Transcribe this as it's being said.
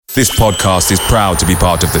This podcast is proud to be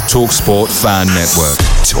part of the TalkSport Fan Network.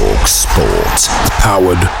 TalkSport.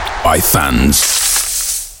 Powered by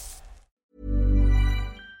fans.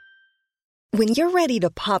 When you're ready to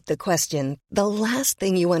pop the question, the last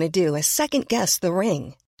thing you want to do is second-guess the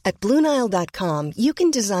ring. At BlueNile.com, you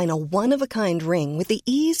can design a one-of-a-kind ring with the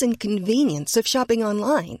ease and convenience of shopping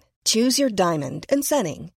online. Choose your diamond and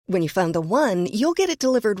setting. When you find the one, you'll get it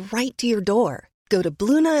delivered right to your door. Go to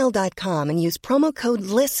BlueNile.com and use promo code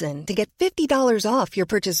LISTEN to get $50 off your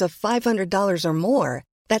purchase of $500 or more.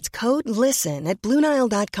 That's code LISTEN at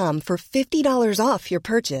BlueNile.com for $50 off your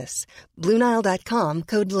purchase. BlueNile.com,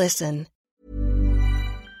 code LISTEN.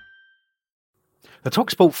 The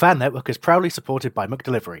TalkSport Fan Network is proudly supported by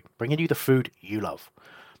McDelivery, bringing you the food you love.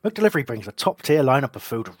 McDelivery brings a top-tier lineup of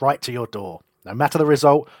food right to your door. No matter the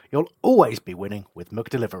result, you'll always be winning with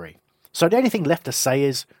McDelivery. So the only thing left to say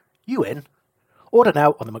is, you in? Order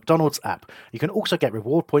now on the McDonald's app. You can also get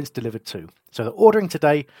reward points delivered too, so that ordering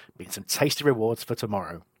today means some tasty rewards for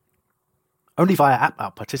tomorrow. Only via app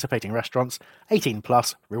at participating restaurants, 18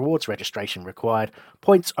 plus, rewards registration required,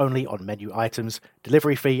 points only on menu items,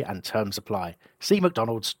 delivery fee and terms apply. See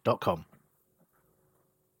mcdonalds.com.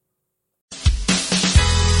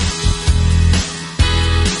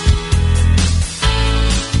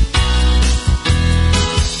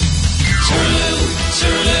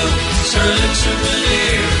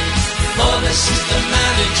 Oh, this is the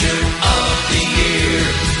manager of the year.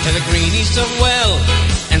 Pellegrini's done well,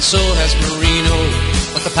 and so has Marino.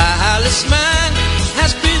 But the Palace man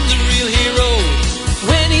has been the real hero.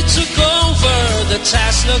 When he took over, the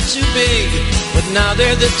task looked too big. But now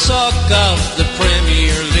they're the talk of the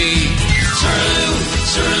Premier League.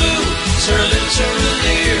 Turleer.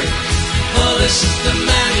 Oh, this is the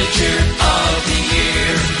manager of the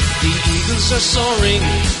year. The Eagles are soaring,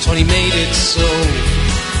 Tony made it so.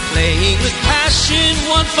 Playing with passion,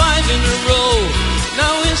 won 5 in a row.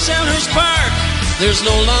 Now in Selhurst Park, there's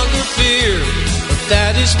no longer fear. But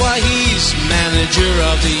that is why he's manager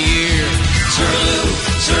of the year. Turleer.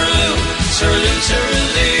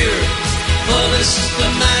 Oh, this is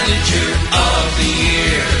the manager of the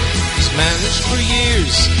year. He's managed for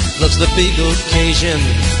years, loves the big occasion,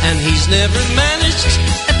 and he's never managed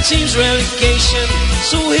a team's relegation.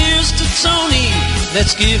 So here's to Tony,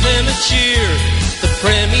 let's give him a cheer. The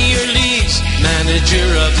Premier League's manager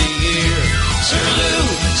of the year. Turleer.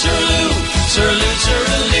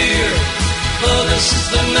 Oh, this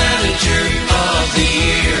is the manager of the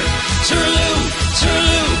year. Turleer.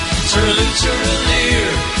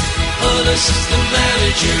 Oh, this is the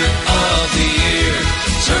manager of the year.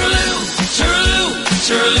 Turleer.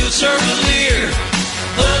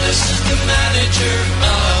 Oh, this is the manager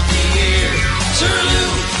of the year.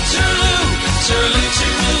 Turleer.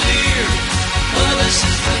 Oh, this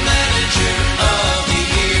is the manager of the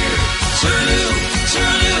year. Turleer.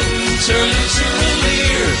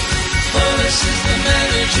 Oh, this is the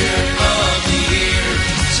manager of the year.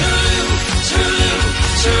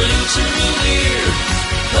 Turleer.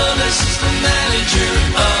 Oh, this is the manager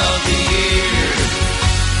of the year.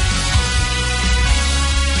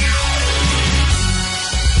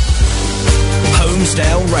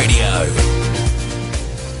 Homesdale Radio.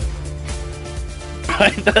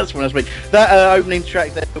 That's when I was speaking. That opening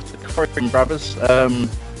track there was the Corrin Brothers,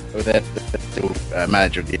 with their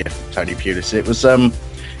manager of the year, Tony Pulis. It was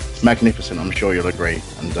it's magnificent. I'm sure you'll agree.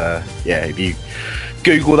 And yeah, if you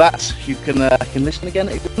Google that, you can listen again.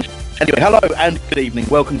 Anyway, hello and good evening.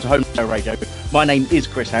 Welcome to Homesdale Radio. My name is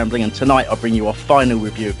Chris Hambling, and tonight I'll bring you our final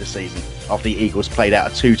review of the season after the Eagles played out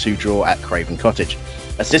a 2-2 draw at Craven Cottage.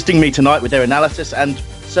 Assisting me tonight with their analysis, and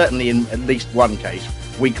certainly in at least one case,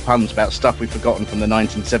 weak puns about stuff we've forgotten from the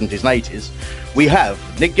 1970s and 80s, we have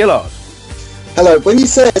Nick Gillard. Hello, when you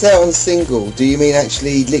say it's out on single, do you mean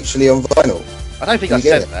actually literally on vinyl? I don't think I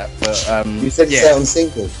said that, but you said it's out on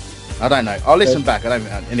single. I don't know. I'll listen back. I don't.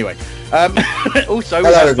 Anyway. Also, we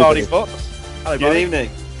hello, have Barney Fox. Hello, good evening.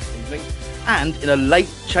 And in a late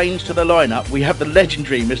change to the lineup, we have the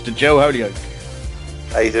legendary Mr. Joe Holyoke.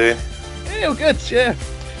 How you doing? Yeah, all good. Yeah,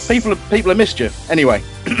 people have missed you. Anyway,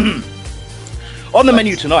 on the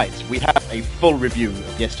menu tonight, we have a full review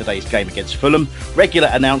of yesterday's game against Fulham, regular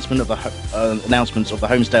announcements of the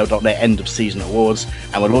Homesdale.net end of season awards,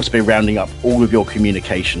 and we'll also be rounding up all of your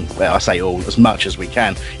communication. Well, I say all, as much as we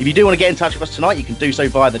can. If you do want to get in touch with us tonight, you can do so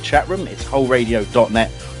via the chat room. It's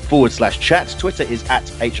wholeradio.net/chat. Twitter is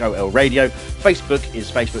 @HOL Radio. Facebook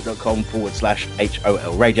is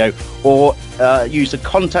facebook.com/HOL Radio. Or use the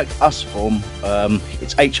contact us form.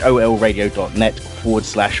 It's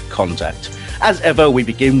holradio.net/contact. As ever, we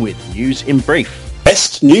begin with news in brief.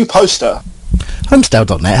 Best new poster.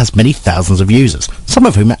 Homestyle.net has many thousands of users, some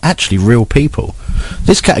of whom are actually real people.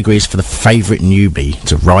 This category is for the favourite newbie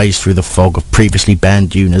to rise through the fog of previously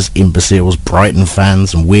banned uners, imbeciles, Brighton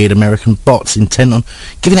fans and weird American bots intent on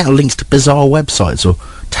giving out links to bizarre websites or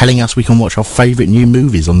telling us we can watch our favourite new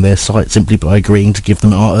movies on their site simply by agreeing to give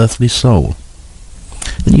them our earthly soul.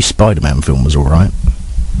 The new Spider-Man film was alright.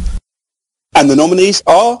 And the nominees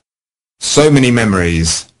are... So Many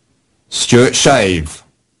Memories, Stuart Shave,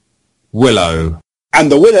 Willow. And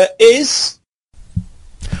the winner is...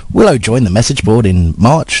 Willow joined the message board in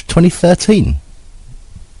March 2013.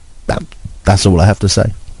 That's all I have to say.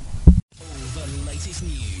 All the latest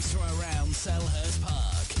news from around Selhurst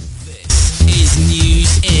Park. This is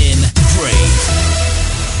News in Brief.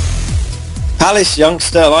 Palace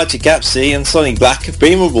youngster Elijah Gapsey and Sonny Black have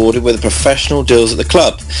been rewarded with professional deals at the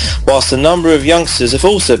club, whilst a number of youngsters have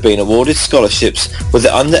also been awarded scholarships with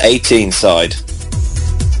the under-18 side.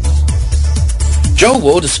 Joel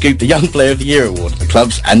Ward has scooped the Young Player of the Year award at the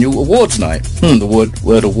club's annual awards night. The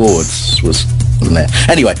word awards wasn't there.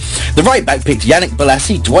 Anyway, the right back picked Yannick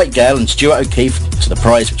Bolasie, Dwight Gale and Stuart O'Keefe to the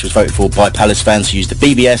prize, which was voted for by Palace fans who used the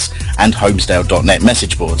BBS and Homestyle.net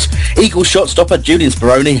message boards. Eagles shot stopper Julian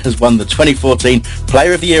Speroni has won the 2014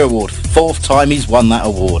 Player of the Year award. Fourth time he's won that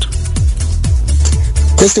award.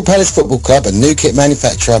 Crystal Palace Football Club and new kit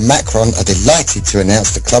manufacturer Macron are delighted to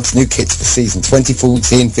announce the club's new kits for season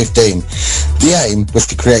 2014-15. The aim was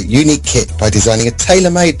to create unique kit by designing a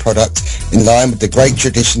tailor-made product in line with the great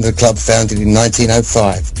tradition of the club founded in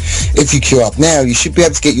 1905. If you queue up now, you should be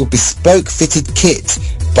able to get your bespoke fitted kit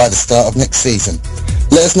by the start of next season.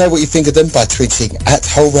 Let us know what you think of them by tweeting at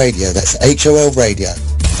Hull Radio. That's HOL Radio.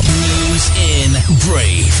 News in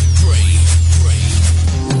Brief.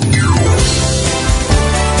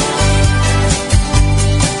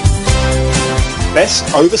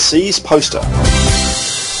 Best Overseas Poster.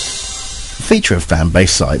 The feature of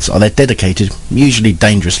fan-based sites are their dedicated, usually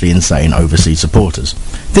dangerously insane overseas supporters.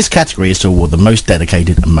 This category is to award the most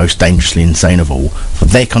dedicated and most dangerously insane of all for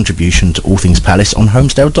their contribution to all things Palace on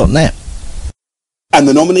Homestyle.net. And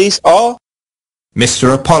the nominees are...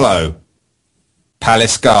 Mr. Apollo,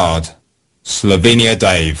 Palace Guard, Slovenia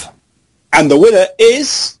Dave. And the winner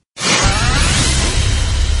is...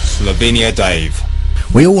 Slovenia Dave.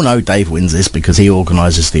 We all know Dave wins this because he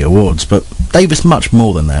organises the awards, but Dave is much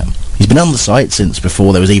more than that. He's been on the site since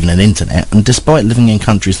before there was even an internet, and despite living in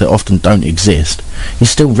countries that often don't exist, he's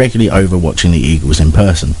still regularly over watching the Eagles in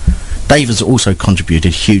person. Dave has also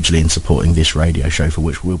contributed hugely in supporting this radio show, for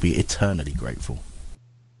which we'll be eternally grateful.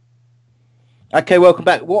 Okay, welcome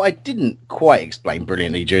back. What I didn't quite explain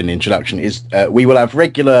brilliantly during the introduction is we will have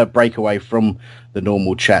regular breakaway from the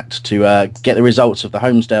normal chat to get the results of the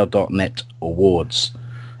Homestyle.net awards.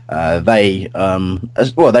 They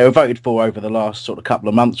were voted for over the last sort of couple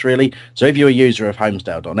of months, really. So if you're a user of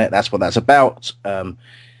Homestyle.net, that's what that's about.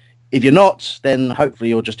 If you're not, then hopefully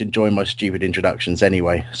you're just enjoying my stupid introductions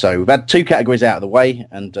anyway. So we've had two categories out of the way,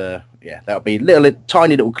 and that'll be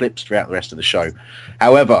tiny little clips throughout the rest of the show.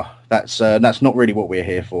 However, that's not really what we're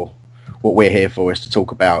here for. What we're here for is to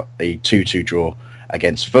talk about the 2-2 draw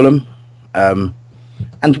against Fulham. And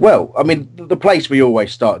well, I mean, the place we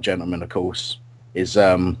always start, gentlemen, of course, is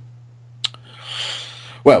with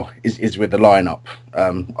the lineup.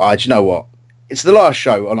 Do you know what? It's the last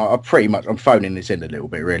show, and I'm phoning this in a little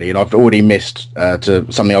bit, really, and I've already missed to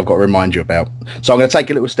something I've got to remind you about. So I'm going to take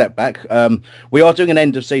a little step back. We are doing an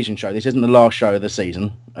end of season show. This isn't the last show of the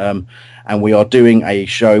season, and we are doing a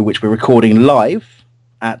show which we're recording live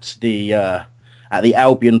at the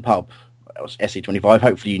Albion pub. SE25.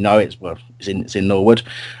 Hopefully you know it's in Norwood.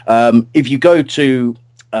 If you go to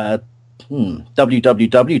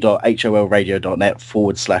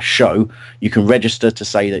www.holradio.net/show, you can register to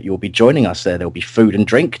say that you'll be joining us there. There'll be food and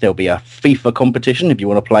drink. There'll be a FIFA competition if you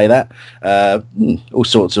want to play that. All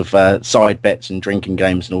sorts of side bets and drinking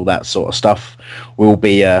games and all that sort of stuff will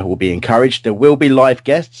be encouraged. There will be live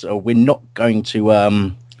guests. We're not going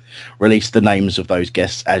to release the names of those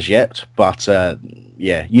guests as yet, but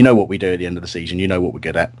you know what we do at the end of the season. You know what we're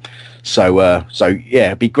good at. So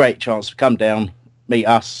it'd be a great chance to come down, meet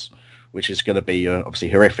us, which is going to be obviously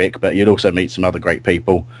horrific, but you'll also meet some other great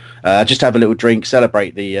people. Just have a little drink,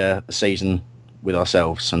 celebrate the season with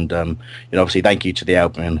ourselves, and obviously thank you to the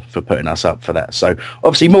Albion for putting us up for that. So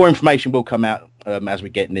obviously more information will come out as we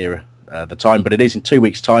get nearer the time, but it is in 2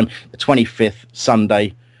 weeks' time, the 25th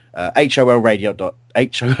Sunday.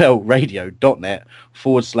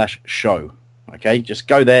 holradio.net/show. Okay, just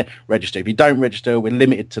go there, register. If you don't register, we're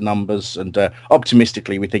limited to numbers, and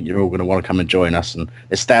optimistically we think you're all going to want to come and join us, and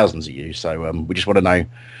there's thousands of you, so we just want to know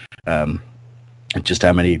just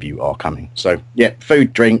how many of you are coming. So yeah,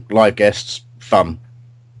 food, drink, live guests, fun.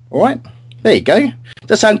 All right, there you go.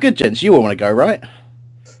 That sound good, gents. You all want to go, right?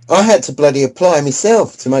 I had to bloody apply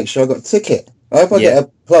myself to make sure I got a ticket. I hope I get a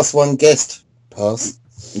 +1 guest pass.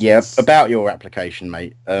 Yeah, about your application,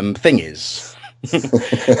 mate. Thing is...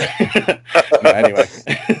 no, anyway.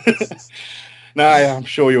 No, I'm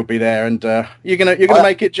sure you'll be there, and you're gonna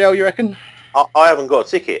make it, Joe, you reckon? I haven't got a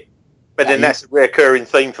ticket. But then that's a recurring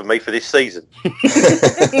theme for me for this season.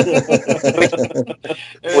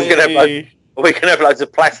 We can have loads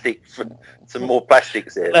of plastic, some more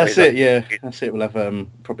plastics there. That's it, yeah. That's it. We'll have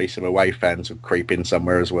probably some away fans will creep in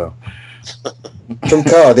somewhere as well. From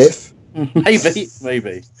Cardiff?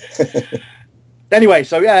 Maybe. Anyway,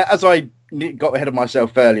 so yeah, as I got ahead of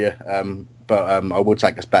myself earlier, but I will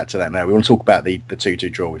take us back to that now. We want to talk about the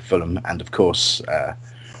 2-2 draw with Fulham, and of course,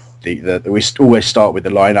 we always start with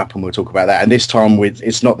the lineup, and we'll talk about that. And this time,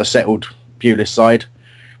 it's not the settled Pulis side.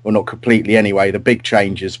 Well, not completely anyway. The big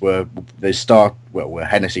changes were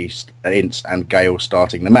Hennessy, Ince and Gale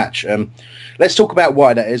starting the match. Let's talk about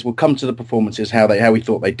why that is. We'll come to the performances, how we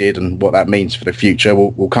thought they did, and what that means for the future.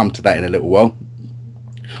 We'll come to that in a little while.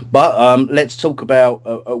 But let's talk about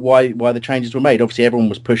why the changes were made. Obviously, everyone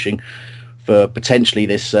was pushing for potentially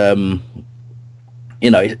this. It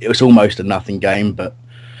was almost a nothing game, but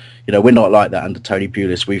we're not like that under Tony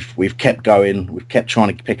Pulis. We've kept going. We've kept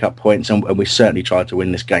trying to pick up points, and we certainly tried to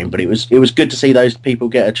win this game. But it was good to see those people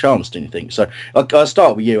get a chance, didn't you think? So I'll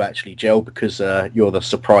start with you actually, Jill, because you're the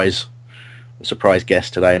surprise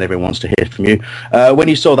guest today, and everyone wants to hear from you. When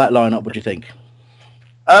you saw that lineup, what do you think?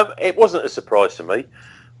 It wasn't a surprise to me,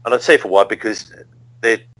 and I'd say for why, because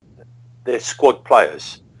they're squad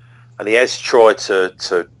players, and he has tried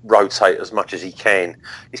to rotate as much as he can.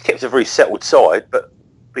 He's kept a very settled side, but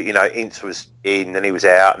Ince was in, then he was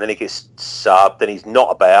out, and then he gets subbed, then he's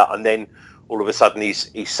not about, and then all of a sudden he's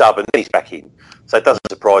sub, and then he's back in. So it doesn't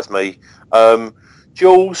surprise me.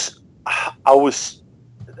 Jules,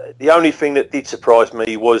 the only thing that did surprise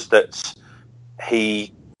me was that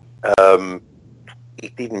he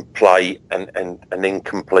didn't play and then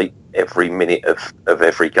complete every minute of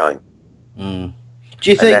every game. Do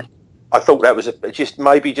you think? I thought that was just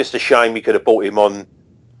a shame. We could have brought him on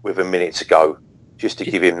with a minute to go, just to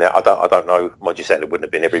give him that. I don't know. Mind you said it wouldn't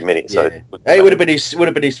have been every minute. So it would have been his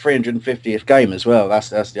 350th game as well. That's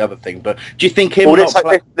the other thing. But do you think him? Well,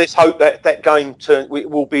 let's hope that game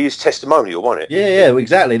will be his testimonial, won't it? Yeah,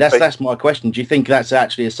 exactly. That's my question. Do you think that's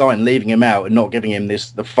actually a sign, leaving him out and not giving him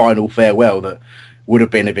the final farewell that would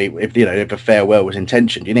have been if a farewell was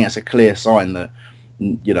intention? Do you think that's a clear sign that?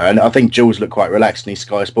 And I think Jules looked quite relaxed in his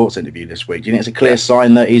Sky Sports interview this week. Do you think it's a clear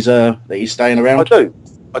sign that he's staying around?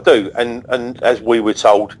 I do, and as we were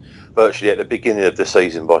told virtually at the beginning of the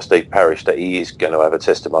season by Steve Parish, that he is going to have a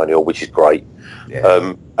testimonial, which is great.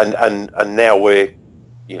 Yeah. And now we're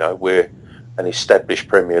an established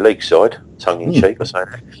Premier League side, tongue in cheek, I say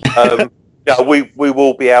that. We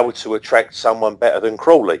will be able to attract someone better than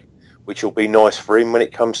Crawley, which will be nice for him when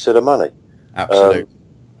it comes to the money. Absolutely.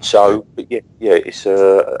 It's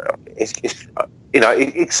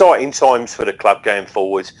exciting times for the club going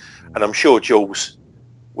forward, and I'm sure Jules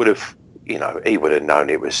would have, he would have known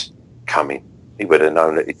it was coming. He would have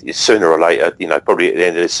known it sooner or later, probably at the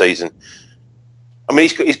end of the season. I mean,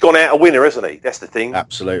 he's gone out a winner, hasn't he? That's the thing.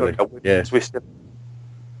 Absolutely. Yeah.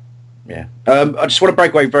 Yeah. I just want to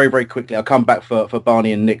break away very, very quickly. I'll come back for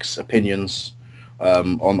Barney and Nick's opinions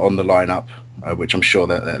on the lineup, which I'm sure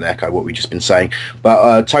that echo what we've just been saying.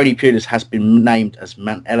 But Tony Pulis has been named as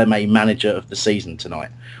LMA Manager of the Season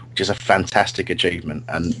tonight, which is a fantastic achievement.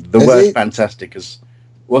 And the word fantastic is...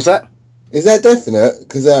 What's that? Is that definite?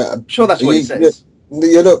 Because I'm sure that's what it says.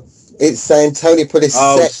 It's saying Tony Pulis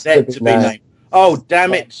set to be named. Oh,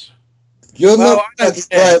 damn it. You're not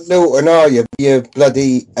Graham Norton, are you? Your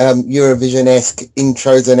bloody Eurovision-esque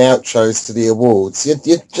intros and outros to the awards. You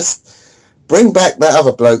just bring back that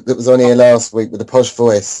other bloke that was on here last week with the posh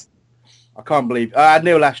voice. I can't believe...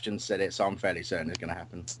 Neil Ashton said it, so I'm fairly certain it's going to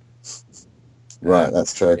happen. Right,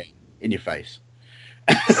 that's true. Yeah, in your face.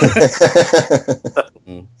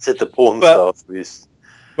 Said the porn star for this.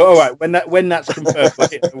 But all right, when that's confirmed,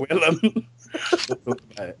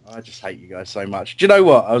 I just hate you guys so much. Do you know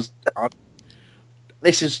what?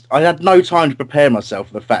 I had no time to prepare myself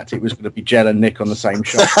for the fact it was going to be Jell and Nick on the same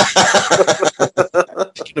show.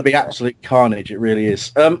 It's going to be absolute carnage. It really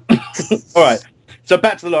is. All right. So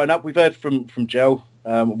back to the lineup. We've heard from Jell.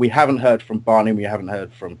 We haven't heard from Barney. We haven't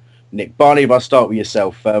heard from Nick. Barney, if I start with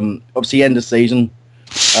yourself. Obviously, end of season.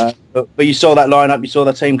 But you saw that lineup. You saw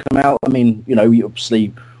the team come out. I mean, you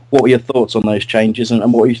obviously... What were your thoughts on those changes, and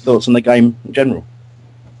what were your thoughts on the game in general?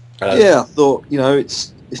 I thought,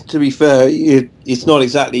 it's to be fair, it's not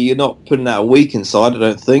exactly, you're not putting out a weekend side, I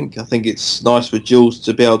don't think. I think it's nice for Jules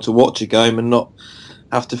to be able to watch a game and not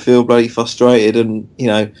have to feel bloody frustrated and,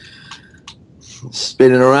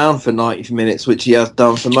 spinning around for 90 minutes, which he has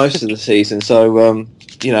done for most of the season. So,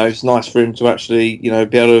 it's nice for him to actually, be able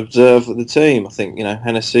to observe the team. I think,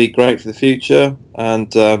 Hennessy, great for the future,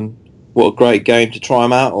 and what a great game to try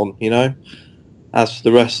him out on, As for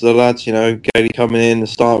the rest of the lads, Gailey coming in, the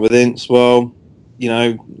start with Ince, well,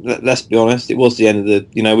 let's be honest, it was the end of the,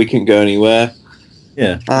 we couldn't go anywhere.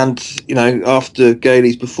 Yeah. And, after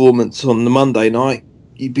Gailey's performance on the Monday night,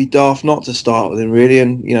 you'd be daft not to start with him, really,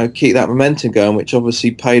 and, keep that momentum going, which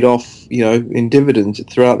obviously paid off, in dividends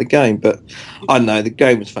throughout the game. But I don't know, the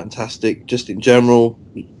game was fantastic, just in general.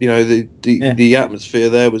 The atmosphere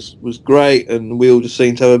there was great, and we all just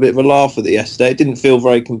seemed to have a bit of a laugh with it yesterday. It didn't feel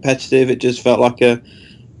very competitive. It just felt like a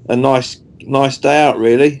nice day out,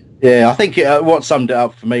 really. Yeah, I think what summed it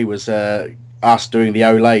up for me was us doing the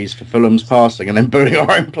Olays for Fulham's passing and then booing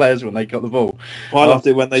our own players when they got the ball. Well, I loved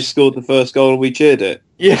it when they scored the first goal and we cheered it.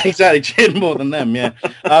 Yeah, exactly. Cheered more than them, yeah.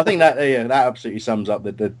 I think that that absolutely sums up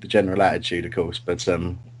the general attitude, of course. But,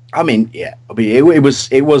 it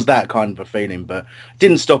was that kind of a feeling, but it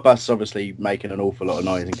didn't stop us, obviously, making an awful lot of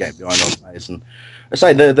noise and getting behind our players. And I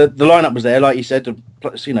say the lineup was there, like you said.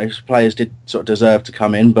 Players did sort of deserve to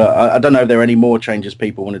come in, but I don't know if there are any more changes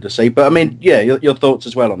people wanted to see. But your thoughts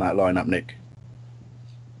as well on that lineup, Nick.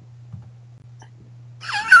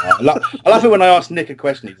 I love it when I ask Nick a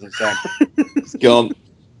question he doesn't say. It's gone.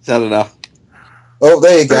 It's had enough. Oh,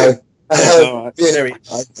 there you go. Right.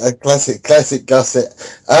 Classic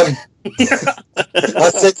gusset. I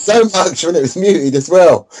said so much when it was muted as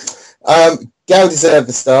well. Gal deserved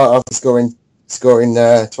the start after scoring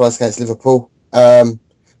twice against Liverpool. How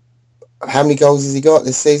many goals has he got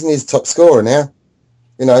this season? He's top scorer now.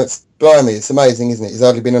 It's blimey, it's amazing, isn't it? He's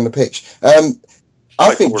hardly been on the pitch. I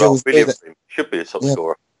think Jules should be a top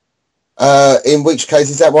scorer. In which case,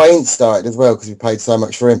 is that why Ince started as well? Because we paid so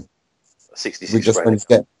much for him. 66. We just wanted to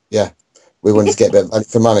get, we wanted to get a bit of value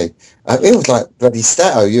for money. It was like bloody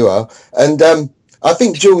Stato, you are. And I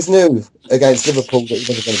think Jules knew against Liverpool that he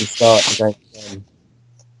wasn't going to be starting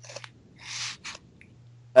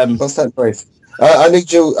against. What's that phrase? I think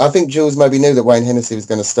Jules maybe knew that Wayne Hennessy was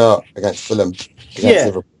going to start against Fulham against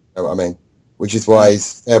Liverpool. You know what I mean? Which is why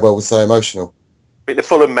his farewell was so emotional. But the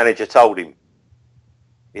Fulham manager told him.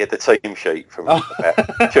 He had the team sheet from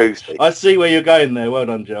Tuesday. I see where you're going there. Well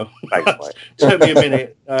done, Joe. Thanks, mate. Took me a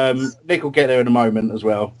minute. Nick will get there in a moment as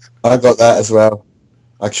well. I got that as well.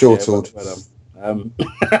 I chortled. Look.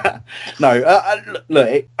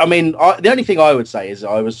 The only thing I would say is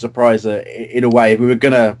I was surprised that, in a way, if we were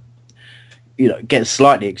going to, get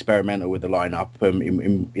slightly experimental with the lineup,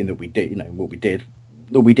 in that we did, what we did,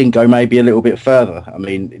 that we didn't go maybe a little bit further. I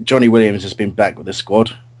mean, Johnny Williams has been back with the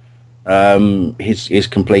squad. His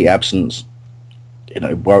complete absence,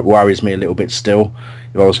 worries me a little bit still.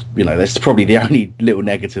 That's probably the only little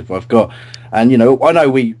negative I've got. And I know a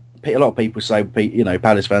lot of people say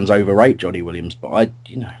Palace fans overrate Johnny Williams, but I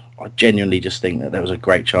genuinely just think that there was a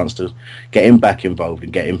great chance to get him back involved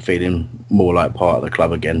and get him feeling more like part of the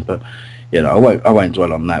club again. But I won't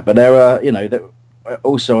dwell on that. But there are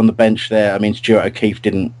also on the bench there. I mean, Stuart O'Keefe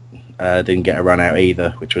didn't get a run out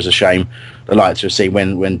either, which was a shame. I'd like to have seen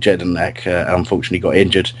when Jedinak unfortunately got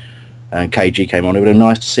injured and KG came on. It would have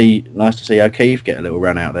been nice to see O'Keefe get a little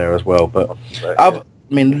run out there as well. But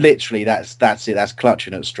literally that's it. That's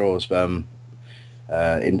clutching at straws in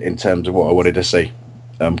terms of what I wanted to see,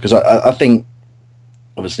 because I think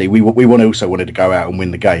obviously we also wanted to go out and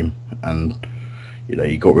win the game, and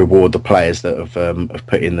you got to reward the players that have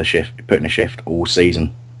put in a shift all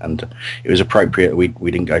season. And it was appropriate we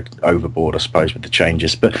didn't go overboard, I suppose, with the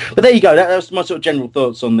changes. But there you go. That was my sort of general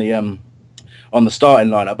thoughts on the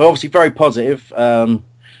starting lineup. But obviously very positive.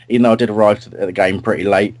 Even though I did arrive at the game pretty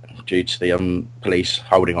late due to the police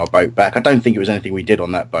holding our boat back. I don't think it was anything we did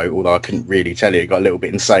on that boat, although I couldn't really tell you. It got a little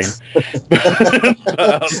bit insane.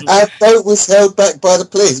 Our boat was held back by the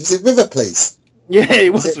police. Was it River Police? Yeah,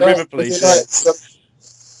 it was the River Police.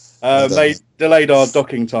 They delayed our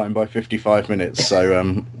docking time by 55 minutes, so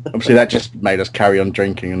obviously that just made us carry on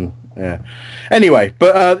drinking. And anyway,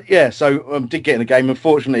 but did get in the game.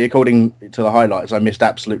 Unfortunately, according to the highlights, I missed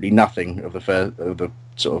absolutely nothing of the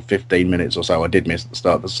sort of 15 minutes or so I did miss at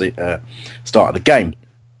the start of the game.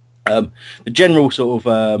 The general sort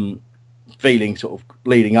of feeling sort of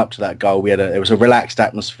leading up to that goal, there was a relaxed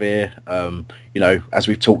atmosphere. As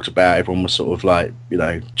we've talked about, everyone was sort of like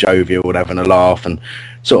jovial and having a laugh and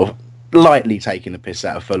sort of lightly taking the piss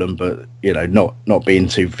out of Fulham, but not being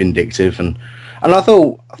too vindictive. And And I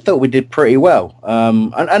thought we did pretty well.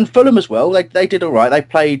 And Fulham as well. They did all right.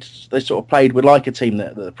 They sort of played with like a team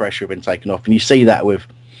that the pressure had been taken off. And you see that with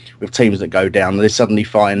teams that go down. They suddenly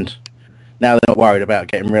find now they're not worried about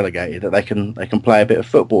getting relegated, that they can play a bit of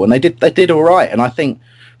football. And they did all right. And I think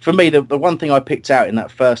for me the one thing I picked out in that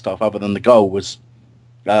first half, other than the goal, was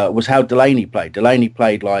how Delaney played. Delaney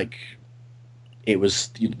played like it was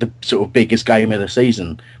the sort of biggest game of the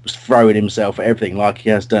season. Was throwing himself at everything like he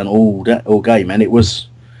has done all game, and it was,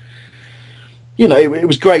 it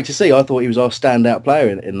was great to see. I thought he was our standout player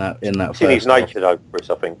in that first. In his nature, though, Chris,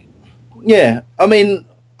 I think. Yeah, I mean,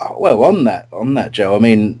 well, on that, Joe. I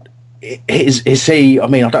mean, is he? I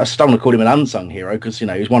mean, I don't want to call him an unsung hero because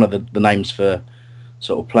he's one of the names for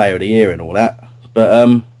sort of player of the year and all that.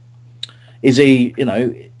 But is he?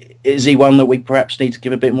 Is he one that we perhaps need to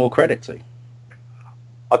give a bit more credit to?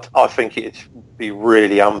 I think it'd be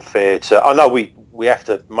really unfair to... I know we have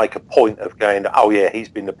to make a point of going, oh yeah, he's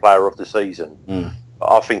been the player of the season. But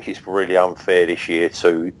I think it's really unfair this year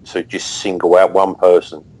to just single out one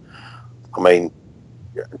person. I mean,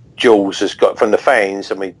 Jules has got from the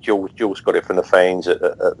fans. I mean, Jules got it from the fans at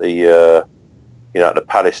the at the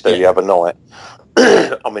Palace the other night.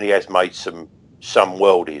 I mean, he has made some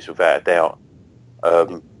worldies without a doubt.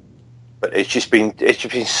 But it's just been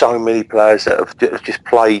so many players that have just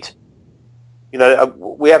played. We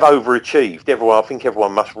have overachieved. I think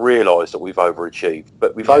everyone must realise that we've overachieved,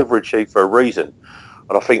 but we've overachieved for a reason.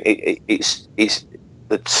 And I think it's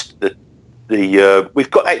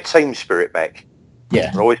we've got that team spirit back.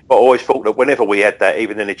 Yeah. I always thought that whenever we had that,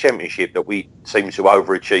 even in the Championship, that we seemed to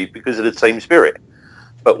overachieve because of the team spirit.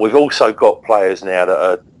 But we've also got players now that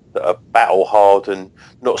are battle hard and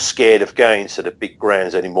not scared of going to the big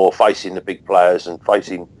grounds anymore, facing the big players and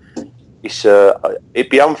facing. It'd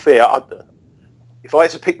be unfair. If I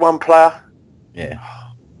had to pick one player,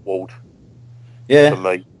 Ward. Yeah, for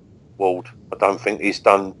me, Ward. I don't think he's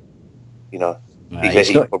done.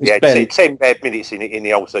 He's probably had 10 bad minutes in the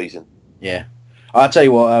whole season. Yeah. I'll tell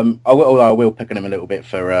you what, I will pick on him a little bit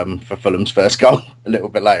for Fulham's first goal a little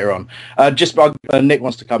bit later on. Nick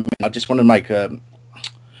wants to come in. I just want to make a.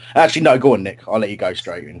 Actually, no, go on, Nick. I'll let you go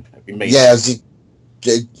straight in. Yeah,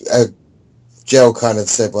 Joel kind of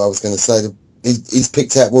said what I was going to say. He's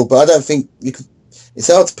picked out Will, but I don't think you could.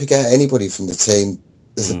 It's hard to pick out anybody from the team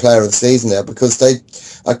as a player of the season now because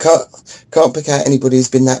I can't pick out anybody who's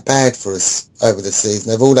been that bad for us over the season.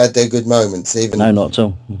 They've all had their good moments. No, not at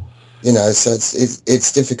all. So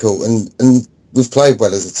it's difficult, and we've played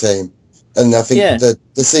well as a team. And I think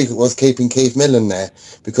the secret was keeping Keith Millen there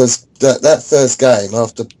because that first game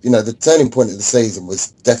after, the turning point of the season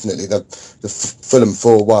was definitely the Fulham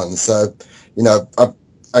 4-1. So,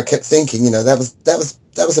 I kept thinking, that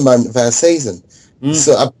was a moment of our season.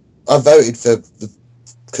 So I voted for the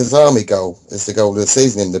Kazami goal as the goal of the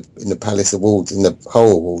season in the Palace Awards, in the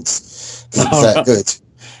whole awards. It was that good.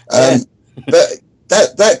 But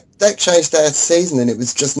that changed our season, and it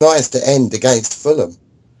was just nice to end against Fulham,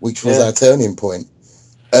 which was our turning point.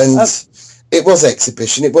 And it was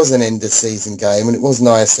exhibition. It was an end-of-season game, and it was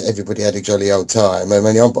nice that everybody had a jolly old time. I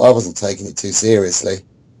mean, I wasn't taking it too seriously.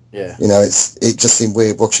 Yeah. It just seemed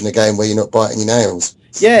weird watching a game where you're not biting your nails.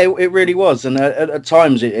 Yeah, it really was. And at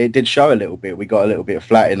times it did show a little bit. We got a little bit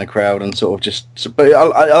flat in the crowd and sort of just... But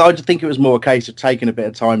I think it was more a case of taking a bit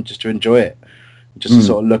of time just to enjoy it. Just to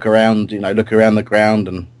sort of look around the ground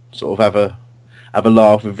and sort of have a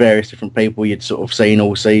laugh with various different people you'd sort of seen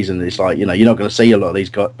all season. It's like, you're not going to see a lot of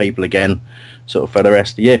these people again sort of for the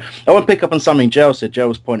rest of the year. I want to pick up on something Joel said. Joel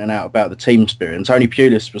was pointing out about the team spirit. And Tony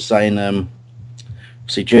Pulis was saying,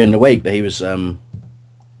 during the week that he was,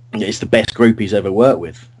 it's the best group he's ever worked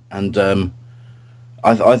with. And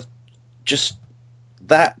I just...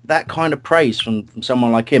 That kind of praise from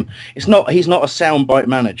someone like him. He's not a soundbite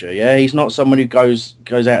manager. Yeah, he's not someone who goes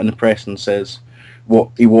out in the press and says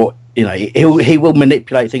he will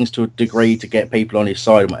manipulate things to a degree to get people on his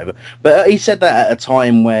side and whatever. But he said that at a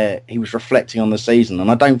time where he was reflecting on the season,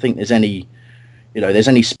 and I don't think there's any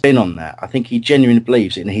spin on that. I think he genuinely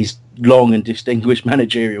believes in his long and distinguished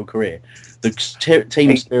managerial career. The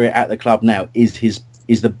team spirit at the club now is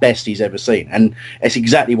the best he's ever seen, and it's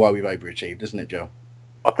exactly why we've overachieved, isn't it, Joe?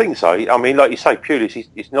 I think so. I mean, like you say, Pulis,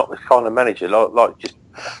 he's not the kind of manager like just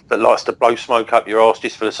that likes to blow smoke up your arse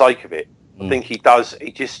just for the sake of it. I think he does.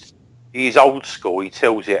 He is old school. He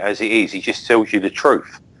tells it as it is. He just tells you the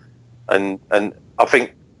truth. And I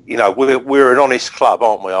think we're an honest club,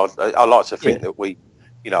 aren't we? I like to think that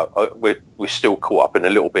we're still caught up in a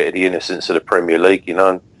little bit of the innocence of the Premier League,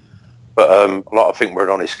 But I think we're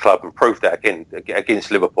an honest club and proved that again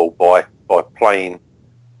against Liverpool by playing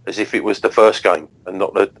as if it was the first game, and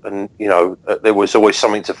not the, and you know, there was always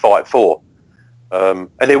something to fight for, and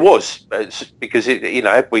there was, because you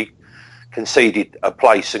know, if we conceded a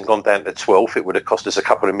place and gone down to 12th, it would have cost us a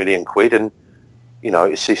couple of million quid, and you know,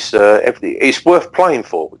 it's just everything. It's worth playing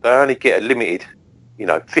for. They only get a limited, you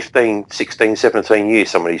know, 15, 16, 17 years,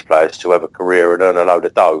 some of these players, to have a career and earn a load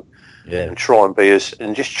of dough. Yeah. And try and be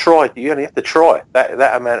and just try. You only have to try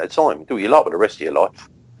that amount of time. Do what you like with the rest of your life.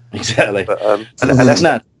 Exactly. But, and that's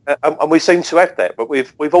and we seem to have that. But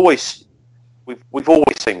we've always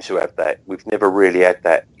seemed to have that. We've never really had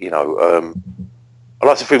that. You know, I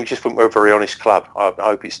like to think we're a very honest club. I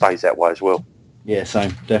hope it stays that way as well. Yeah,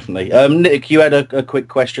 same, definitely. Nick, you had a quick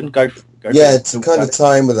question. Go yeah, to kind of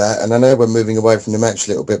tie in with that, and I know we're moving away from the match a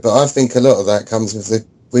little bit, but I think a lot of that comes with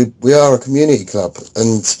we are a community club,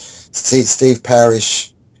 and Steve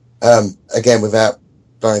Parish, again, without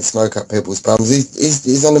blowing smoke up people's bums,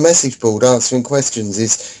 he's on the message board answering questions.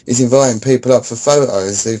 He's inviting people up for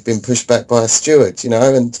photos who've been pushed back by a steward, you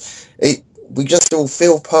know, and we just all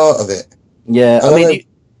feel part of it. Yeah, and and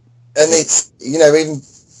it's, you know, even,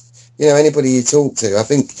 you know, anybody you talk to, I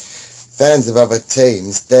think fans of other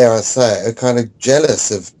teams, dare I say it, are kind of jealous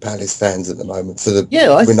of Palace fans at the moment for the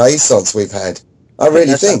renaissance we've had. I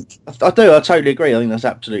really think. I do. I totally agree. I think that's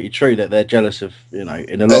absolutely true, that they're jealous of, you know,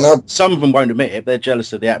 in a lot. Some of them won't admit it. They're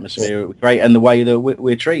jealous of the atmosphere, great, and the way that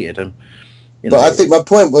we're treated. And but I think my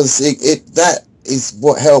point was that is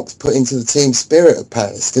what helped put into the team spirit of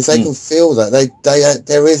Palace, because they can feel that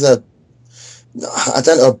there is a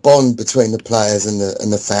bond between the players and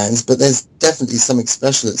the fans, but there's definitely something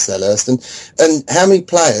special at Selhurst. And how many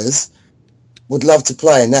players would love to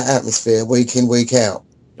play in that atmosphere week in, week out?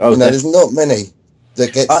 Oh, you know, there's not many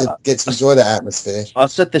that get to enjoy that atmosphere. I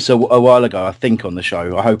said this a while ago, I think, on the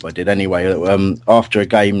show. I hope I did anyway. After a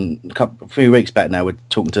game, a few weeks back now, we're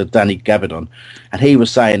talking to Danny Gabbidon, and he was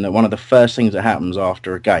saying that one of the first things that happens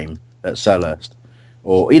after a game at Selhurst,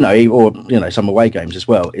 or some away games as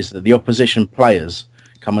well, is that the opposition players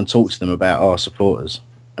come and talk to them about our supporters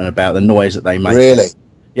and about the noise that they make. Really?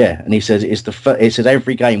 Yeah, and he says it says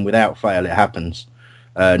every game without fail it happens,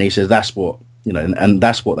 and he says that's what. You know, and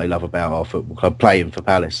that's what they love about our football club, playing for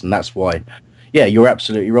Palace, and that's why. Yeah, you're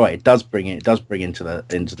absolutely right. It does bring into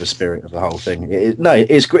the spirit of the whole thing.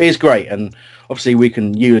 It's great, and obviously we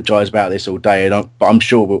can eulogise about this all day, but I'm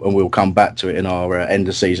sure we'll come back to it in our end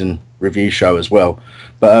of season review show as well.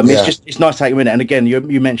 But it's nice to take a minute. And again,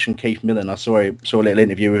 you mentioned Keith Millen. I saw a little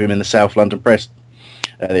interview with him in the South London Press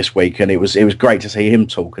this week, and it was great to see him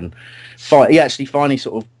talk. And he actually finally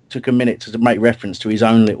sort of took a minute to make reference to his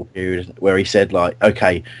own little period where he said, like,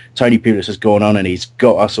 okay, Tony Pulis has gone on and he's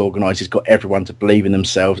got us organised, he's got everyone to believe in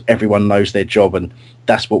themselves, everyone knows their job, and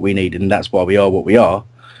that's what we need, and that's why we are what we are.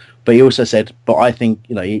 But he also said, but I think,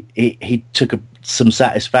 you know, he took some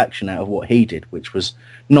satisfaction out of what he did, which was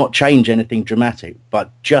not change anything dramatic,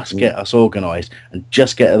 but just get us organised and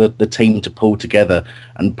just get the team to pull together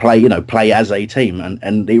and play as a team.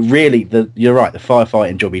 And it really, you're right, the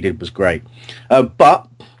firefighting job he did was great. But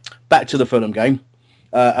back to the Fulham game.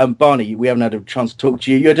 Barney, we haven't had a chance to talk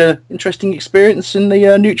to you. You had an interesting experience in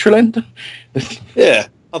the neutral end? Yeah,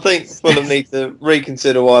 I think Fulham need to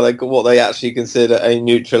reconsider what they actually consider a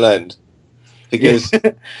neutral end. Because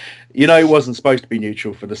you know, it wasn't supposed to be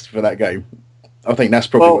neutral for that game. I think that's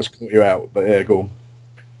probably what's caught you out. But yeah, go on.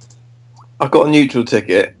 I've got a neutral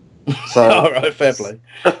ticket. So all right, fair play.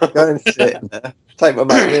 Go and sit there, take my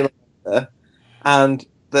back there, and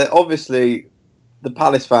they're obviously the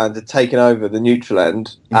Palace fans had taken over the neutral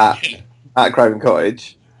end at Craven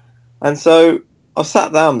Cottage, and so I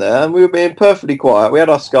sat down there and we were being perfectly quiet. We had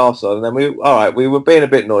our scarves on, and then we were being a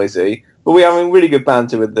bit noisy, but we were having really good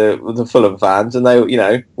banter with the Fulham fans, and they, you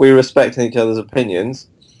know, we were respecting each other's opinions.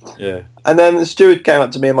 Yeah. And then the steward came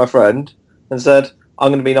up to me and my friend and said, "I'm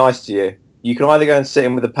going to be nice to you. You can either go and sit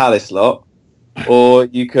in with the Palace lot, or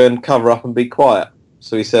you can cover up and be quiet."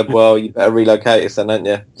 So he said, "Well, you better relocate us then, don't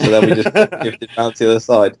you?" So then we just shifted down to the other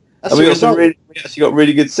side. And we actually got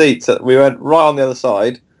really good seats. We went right on the other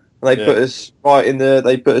side, and they put us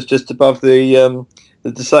They put us just above the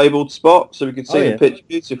disabled spot, so we could see the pitch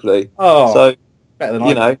beautifully. Oh, so better than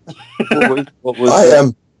you know, what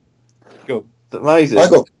was cool. Amazing.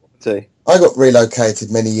 I got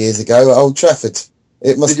relocated many years ago at Old Trafford.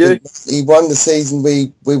 It must Did be, he won the season.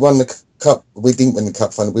 We won the cup. We didn't win the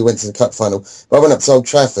cup final. We went to the cup final. But I went up to Old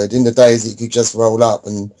Trafford in the days that you could just roll up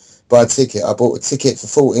and buy a ticket. I bought a ticket for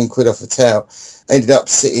 14 quid off a tout. Ended up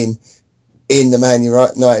sitting in the Man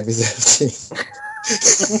United reserve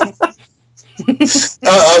team.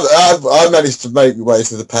 I managed to make my way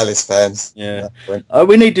to the Palace fans. Yeah.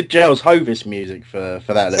 We needed Giles Hovis music for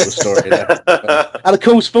that little story there. And of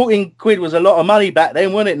course, 14 quid was a lot of money back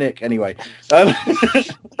then, wasn't it, Nick? Anyway. That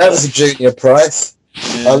was a junior price.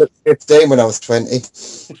 Yeah. I looked 15 when I was 20.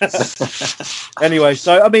 Anyway,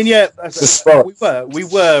 so I mean, yeah,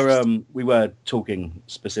 we were talking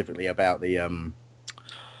specifically about the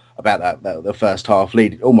first half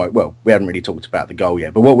lead. Almost, well, we haven't really talked about the goal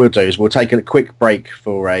yet, but what we'll do is we'll take a quick break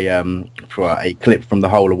for a clip from the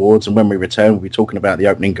whole awards, and when we return, we'll be talking about the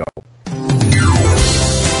opening goal.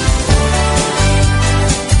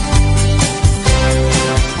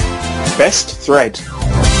 Best thread.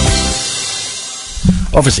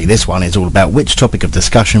 Obviously, this one is all about which topic of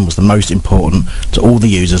discussion was the most important to all the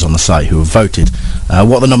users on the site who have voted.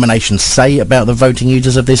 What the nominations say about the voting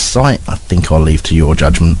users of this site, I think I'll leave to your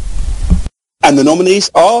judgment. And the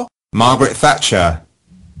nominees are... Margaret Thatcher,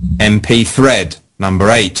 MP Thread, number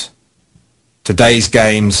 8. Today's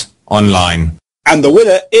Games Online. And the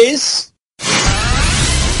winner is...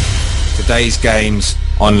 Today's Games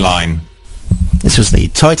Online. This was the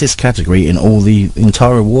tightest category in all the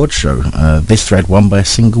entire awards show. This thread won by a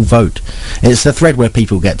single vote. It's the thread where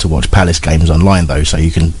people get to watch Palace games online, though, so you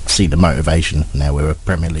can see the motivation. Now we're a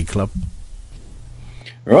Premier League club.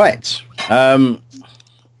 Right.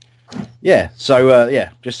 Yeah, so,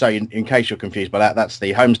 just so in case you're confused by that, that's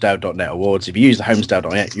the Homesdale.net awards. If you use the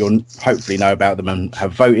Homesdale.net, you'll hopefully know about them and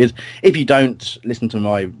have voted. If you don't, listen to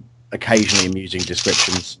my occasionally amusing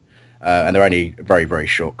descriptions. And they're only very, very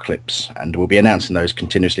short clips, and we'll be announcing those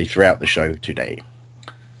continuously throughout the show today.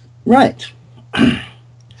 Right.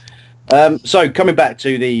 So coming back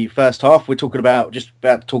to the first half, we're about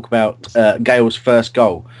to talk about Gale's first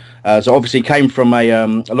goal. So obviously came from a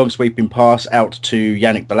long sweeping pass out to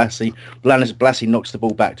Yannick Bolasie. Bolasie knocks the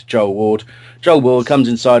ball back to Joel Ward. Joel Ward comes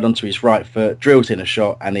inside onto his right foot, drills in a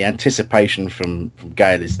shot, and the anticipation from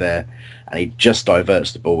Gale is there, and he just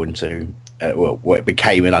diverts the ball into what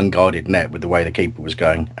became an unguarded net with the way the keeper was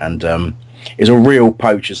going. And it's a real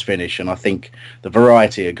poacher's finish, and I think the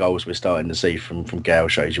variety of goals we're starting to see from Gale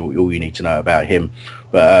shows you all you need to know about him.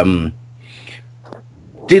 But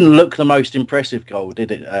didn't look the most impressive goal, did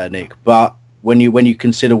it, Nick? But when you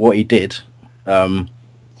consider what he did,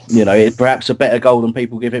 it's perhaps a better goal than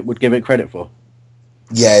people would give it credit for.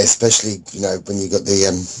 Yeah, especially when you got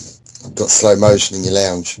got slow motion in your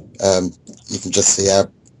lounge, you can just see how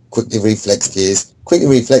quick reflexes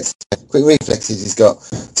he's got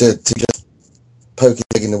to just poke his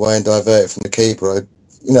leg in the way and divert it from the keeper. I'm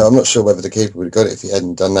not sure whether the keeper would have got it if he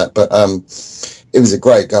hadn't done that, but it was a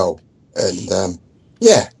great goal, and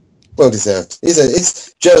well deserved.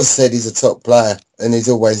 Joe said he's a top player, and he's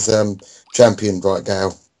always championed Dwight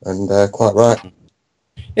Gale, and quite right.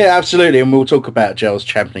 Yeah, absolutely, and we'll talk about Gel's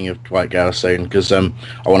championing of Dwight Gale soon, because I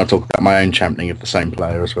want to talk about my own championing of the same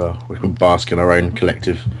player as well. We can bask in our own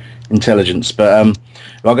collective intelligence. But I'm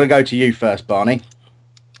going to go to you first, Barney.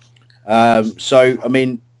 So, I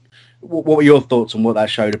mean, what were your thoughts on what that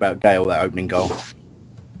showed about Gale, that opening goal?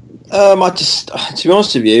 To be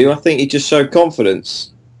honest with you, I think he just showed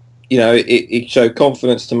confidence. It showed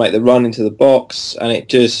confidence to make the run into the box, and it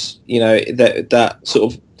just, that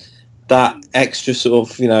sort of, that extra sort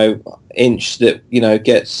of, inch that,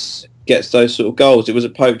 gets those sort of goals. It was a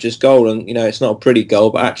poacher's goal, and, it's not a pretty goal,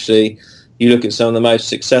 but actually you look at some of the most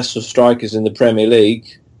successful strikers in the Premier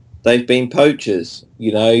League, they've been poachers,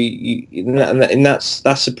 and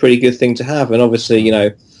that's a pretty good thing to have. And obviously,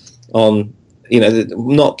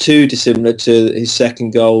 not too dissimilar to his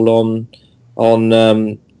second goal on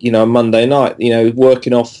Monday night,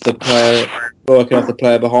 working off the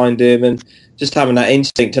player behind him and just having that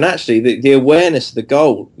instinct, and actually the awareness of the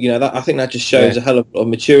goal, that I think that just shows a hell of a lot of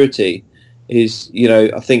maturity. I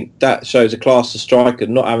think that shows a class of striker,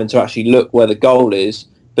 not having to actually look where the goal is,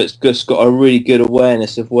 but just got a really good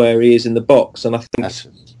awareness of where he is in the box. And I think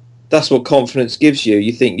that's what confidence gives you.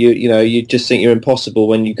 You think you just think you're impossible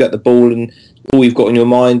when you get the ball and all you've got in your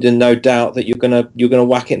mind, and no doubt that you're gonna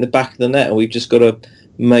whack it in the back of the net. And we've just got to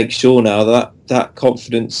make sure now that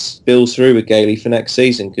confidence spills through with Gailey for next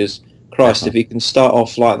season, because Christ, if he can start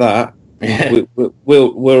off like that,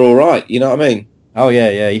 we're all right. You know what I mean? Oh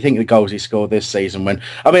yeah. You think the goals he scored this season?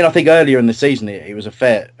 I think earlier in the season it was a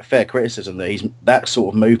fair criticism that that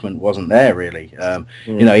sort of movement wasn't there really.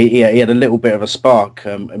 He had a little bit of a spark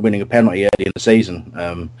winning a penalty early in the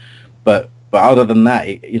season, but other than that,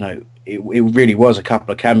 it really was a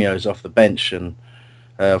couple of cameos off the bench, and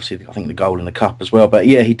obviously I think the goal in the cup as well. But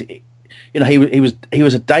yeah, he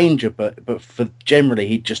was a danger, but for generally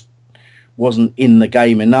he just wasn't in the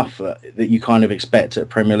game enough that you kind of expect at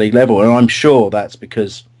Premier League level, and I'm sure that's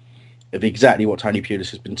because of exactly what Tony Pulis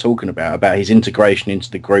has been talking about his integration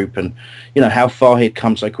into the group, and how far he'd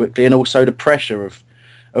come so quickly, and also the pressure of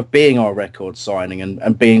being our record signing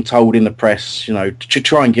and being told in the press, to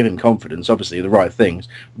try and give him confidence, obviously the right things.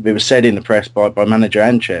 It was said in the press by manager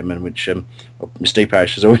and chairman, which Mr.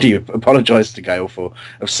 Parish has already apologised to Gale for,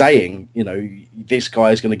 of saying, this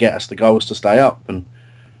guy is going to get us the goals to stay up. And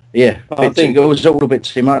yeah, I think it was all a bit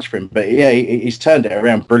too much for him. But yeah, he's turned it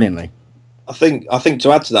around brilliantly. I think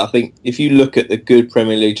to add to that, I think if you look at the good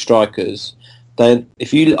Premier League strikers, then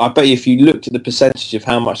I bet you if you looked at the percentage of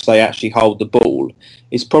how much they actually hold the ball,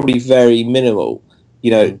 it's probably very minimal.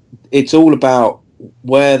 It's all about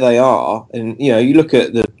where they are, and you look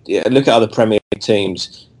at other Premier League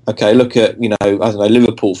teams. Okay, look at I don't know,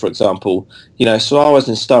 Liverpool for example. Suarez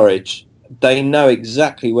and Sturridge, they know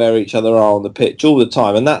exactly where each other are on the pitch all the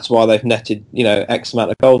time, and that's why they've netted X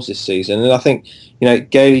amount of goals this season. And I think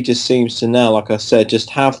Gailey just seems to now, like I said, just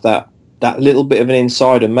have that little bit of an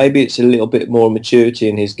insider. Maybe it's a little bit more maturity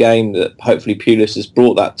in his game that hopefully Pulis has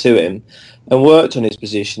brought that to him and worked on his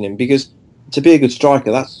positioning, because to be a good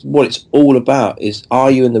striker, that's what it's all about, is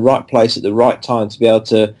are you in the right place at the right time to be able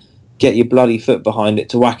to get your bloody foot behind it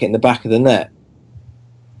to whack it in the back of the net.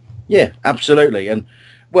 Yeah, absolutely. And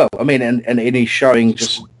well, I mean, and he's showing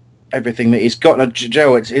just everything that he's got. Now,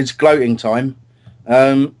 Joe, it's gloating time.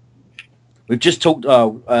 We've just talked.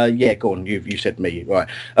 Yeah, go on. You said me, right?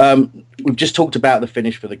 We've just talked about the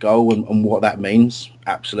finish for the goal and what that means.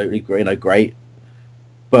 Absolutely, great.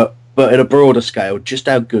 But at a broader scale, just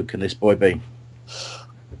how good can this boy be?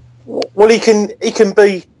 Well, he can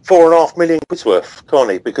be £4.5 million worth, can't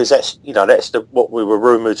he? Because that's what we were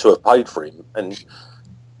rumoured to have paid for him, and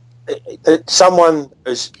someone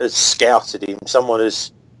has scouted him. Someone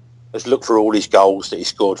has looked for all his goals that he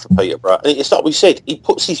scored for Peterborough. And it's like we said, he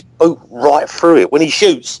puts his boot right through it. When he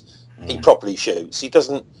shoots, he properly shoots. He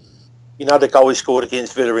doesn't, the goal he scored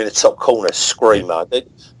against Villa in the top corner, screamer. But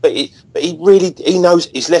he knows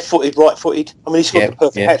he's left-footed, right-footed. I mean, he scored the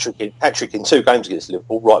perfect hat-trick in 2 games against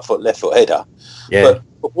Liverpool, right foot, left foot header. Yeah.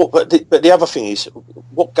 But the other thing is,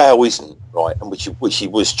 what Gale isn't, right, and which he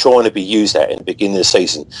was trying to be used at in the beginning of the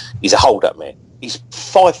season, he's a hold-up man. He's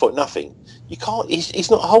 5 foot nothing. You can't.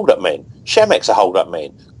 He's not a hold-up man. Shamek's a hold-up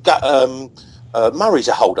man. Murray's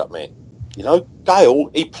a hold-up man. Gale,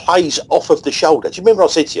 he plays off of the shoulder. Do you remember I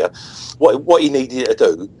said to you what he needed to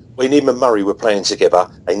do when him and Murray were playing together?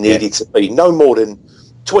 They needed to be no more than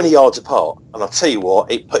 20 yards apart. And I'll tell you what,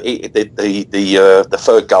 the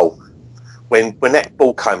third goal, when that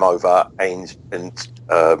ball came over and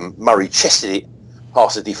Murray chested it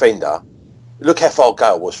past the defender, look how far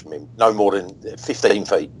Gale was from him. No more than 15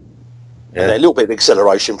 feet. Yeah. And a little bit of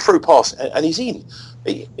acceleration through pass, and he's in.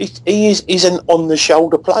 He's an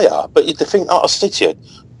on-the-shoulder player. But the thing, I said to you,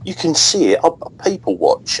 you can see it. People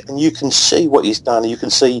watch, and you can see what he's done. And you can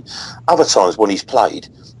see other times when he's played,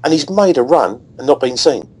 and he's made a run and not been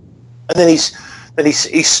seen. And then he's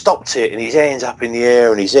stopped it, and his hands up in the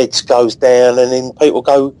air, and his head goes down, and then people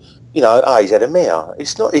go, he's had a mare.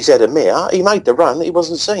 It's not he's had a mare. He made the run. He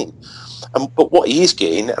wasn't seen. But what he is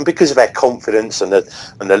getting, and because of our confidence and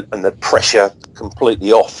the pressure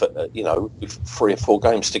completely off, with 3 or 4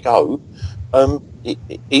 games to go,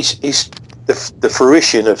 he's the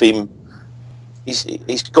fruition of him.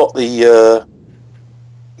 He's got the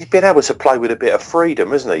he's been able to play with a bit of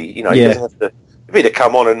freedom, hasn't he? He doesn't have to. If he'd have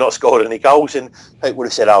come on and not scored any goals, and people would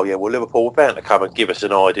have said, "Oh yeah, well Liverpool were bound to come and give us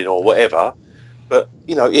an hiding or whatever." But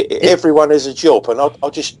everyone has a job, and I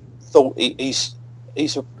just thought he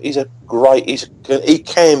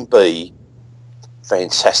can be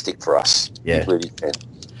fantastic for us. Yeah, he really can.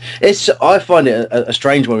 I find it a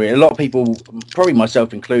strange one. A lot of people, probably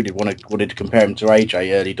myself included, wanted to compare him to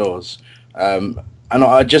AJ early doors, and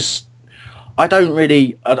I don't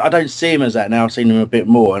see him as that now. I've seen him a bit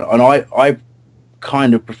more, and I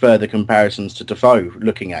kind of prefer the comparisons to Defoe.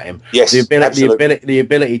 Looking at him, yes, the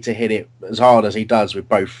ability to hit it as hard as he does with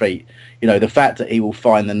both feet. The fact that he will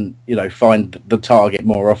find the target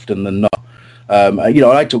more often than not.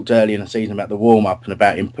 I talked earlier in the season about the warm-up and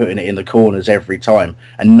about him putting it in the corners every time,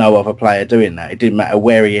 and no other player doing that. It didn't matter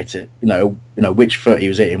where he hit it, which foot he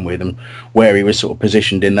was hitting with, and where he was sort of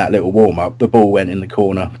positioned in that little warm-up. The ball went in the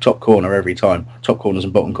corner, top corner every time, top corners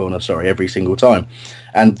and bottom corner, every single time.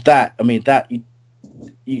 And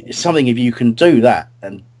it's something, if you can do that,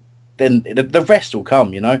 and then the rest will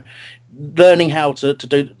come. Learning how to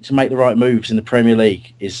make the right moves in the Premier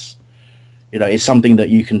League is something that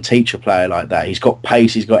you can teach a player like that. He's got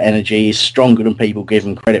pace, he's got energy, he's stronger than people give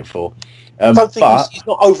him credit for. I don't think he's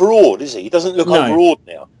not overawed, is he? He doesn't look overawed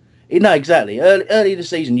now. No, exactly. Early in the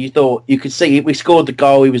season, you thought you could see we scored the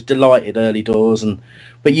goal. He was delighted early doors,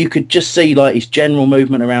 but you could just see like his general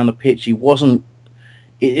movement around the pitch. He wasn't.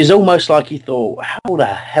 It is almost like he thought, "How the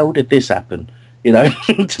hell did this happen?" You know?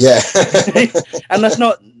 Yeah. And that's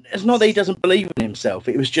not. It's not that he doesn't believe in himself.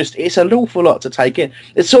 It was just. It's an awful lot to take in.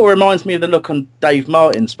 It sort of reminds me of the look on Dave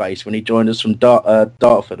Martin's face when he joined us from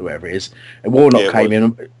Dartford, or wherever it is. And Warnock came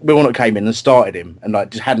in and started him, and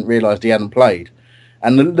like just hadn't realised he hadn't played.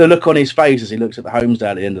 And the look on his face as he looked at the Holmesdale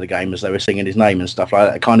at the end of the game as they were singing his name and stuff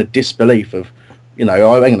like that, kind of disbelief of, hang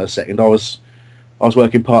on a second, I was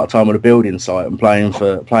working part-time on a building site and playing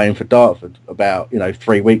for Dartford about,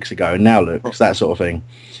 3 weeks ago, and now look, it's that sort of thing.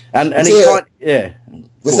 And he kind yeah.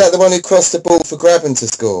 Was that the one who crossed the ball for Graben to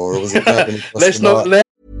score, or was it Graben who crossed the mark?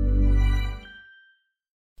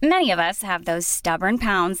 Many of us have those stubborn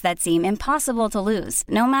pounds that seem impossible to lose,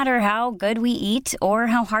 no matter how good we eat or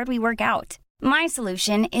how hard we work out. My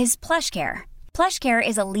solution is PlushCare. PlushCare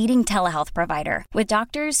is a leading telehealth provider with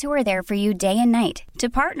doctors who are there for you day and night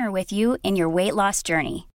to partner with you in your weight loss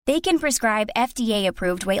journey. They can prescribe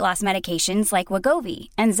FDA-approved weight loss medications like Wegovy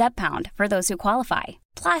and Zepbound for those who qualify.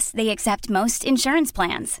 Plus, they accept most insurance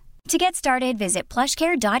plans. To get started, visit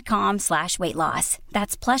plushcare.com/weightloss.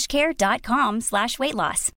 That's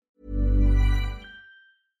plushcare.com/weightloss.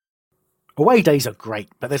 Away days are great,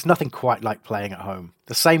 but there's nothing quite like playing at home.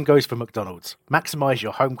 The same goes for McDonald's. Maximise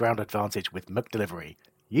your home ground advantage with McDelivery.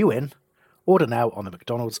 You in? Order now on the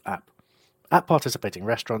McDonald's app. At participating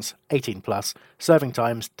restaurants, 18 plus, serving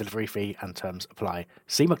times, delivery fee and terms apply.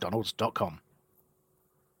 See mcdonalds.com.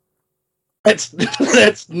 Let's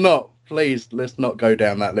not go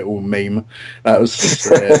down that little meme. That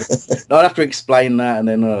was. I'd have to explain that, and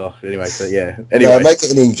then anyway. So yeah. Anyway, make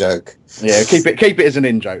it an in-joke. Yeah, keep it as an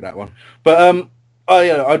in-joke, that one. But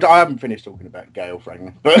I haven't finished talking about Gayle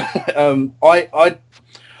Franklin, but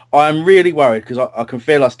I'm really worried because I can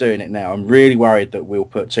feel us doing it now. I'm really worried that we'll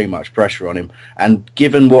put too much pressure on him, and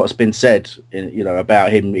given what's been said,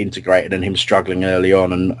 about him integrating and him struggling early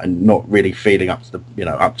on and not really feeling up to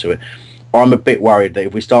up to it. I'm a bit worried that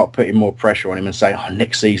if we start putting more pressure on him and saying,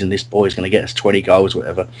 next season this boy's going to get us 20 goals,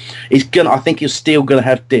 whatever, I think he's still going to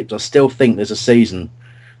have dips. I still think there's a season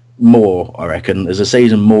more, I reckon. There's a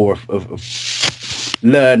season more of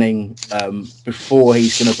learning before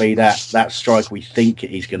he's going to be that striker we think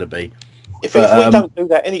he's going to be. If we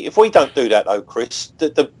don't do that though, Chris,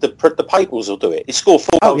 the Papals will do it. He scored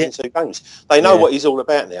 4 goals in 2 games. They know what he's all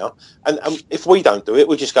about now. And if we don't do it,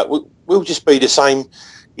 we'll just be the same.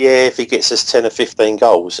 Yeah, if he gets us 10 or 15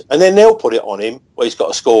 goals, and then they'll put it on him where he's got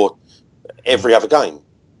to score every other game.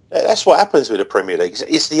 That's what happens with the Premier League.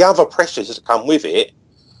 It's the other pressures that come with it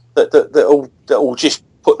that'll just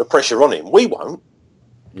put the pressure on him. We won't.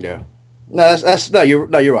 Yeah. No, you're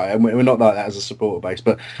right, and we're not like that as a supporter base.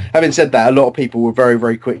 But having said that, a lot of people were very,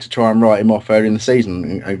 very quick to try and write him off early in the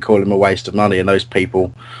season and call him a waste of money. And those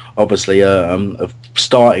people, obviously, are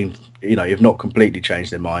starting. If not completely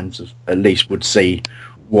changed their minds, at least would see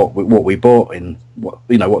what we bought and what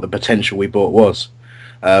the potential we bought was.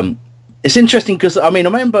 It's interesting because I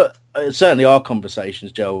remember certainly our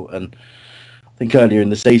conversations, Joe, and I think earlier in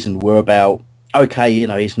the season were about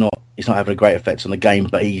he's not having a great effect on the game,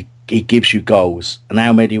 but he gives you goals. And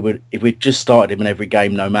how many if we just started him in every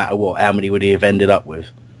game, no matter what, how many would he have ended up with?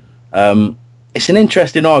 It's an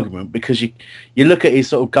interesting argument because you look at his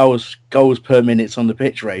sort of goals per minutes on the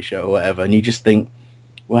pitch ratio or whatever, and you just think,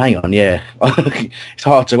 well, hang on, yeah, it's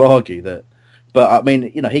hard to argue that. But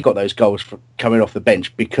he got those goals coming off the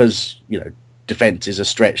bench because defences are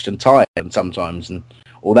stretched and tired sometimes and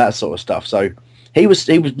all that sort of stuff. So he was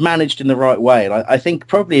managed in the right way, and I think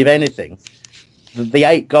probably if anything, the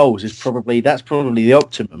 8 goals that's probably the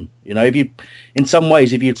optimum. If you, in some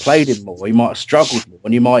ways, if you'd played him more, he might have struggled more,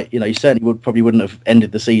 and you might, you certainly wouldn't have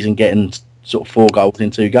ended the season getting sort of 4 goals in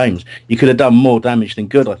 2 games. You could have done more damage than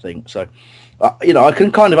good, I think. So, I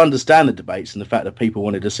can kind of understand the debates and the fact that people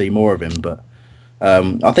wanted to see more of him, but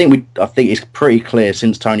I think it's pretty clear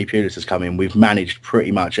since Tony Pulis has come in, we've managed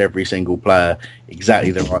pretty much every single player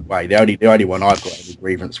exactly the right way. The only one I've got any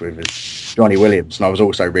grievance with is Johnny Williams, and I was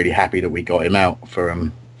also really happy that we got him out for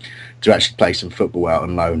to actually play some football out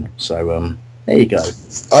on loan. So there you go.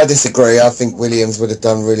 I disagree. I think Williams would have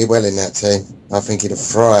done really well in that team. I think he'd have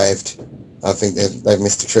thrived. I think they've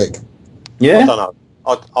missed a trick. Yeah, I don't know.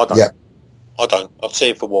 I don't. Yeah. I don't. I'll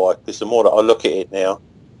see for why. Because the more that I look at it now,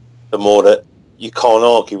 the more that you can't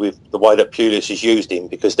argue with the way that Pulis has used him,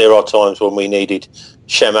 because there are times when we needed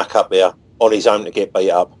Shamak up there on his own to get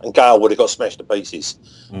beat up, and Gale would have got smashed to pieces.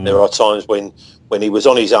 There are times when he was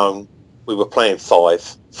on his own, we were playing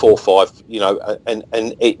 4-5,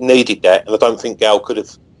 and it needed that, and I don't think Gale could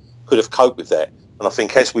have could have coped with that. And I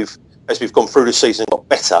think as we've gone through the season, got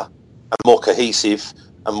better and more cohesive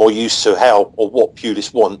and more used to how or what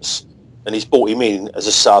Pulis wants, and he's brought him in as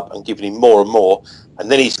a sub and given him more and more, and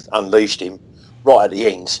then he's unleashed him right at the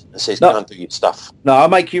end and says, "Go and do your stuff." No, I'll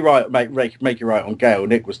make you right. Make you right on Gale.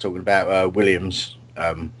 Nick was talking about Williams.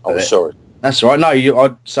 Sorry. That's all right. No,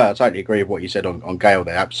 I'd say I totally agree with what you said on Gale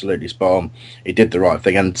there. Absolutely spot on. He did the right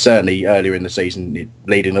thing, and certainly earlier in the season,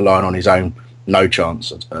 leading the line on his own, no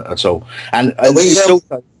chance at all. And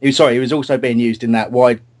he was also being used in that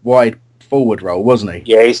wide forward role, wasn't he?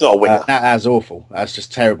 Yeah, he's not a winner. That's awful. That's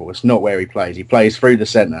just terrible. It's not where he plays. He plays through the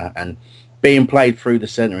centre, and being played through the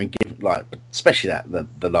centre and especially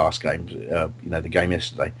the last game, the game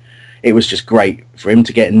yesterday. It was just great for him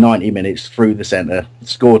to get 90 minutes through the centre,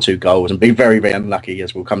 score 2 goals, and be very, very unlucky,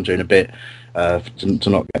 as we'll come to in a bit, to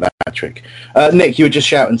not get that hat-trick. Nick, you were just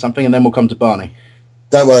shouting something, and then we'll come to Barney.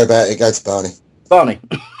 Don't worry about it. Go to Barney. Barney.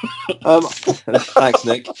 Thanks,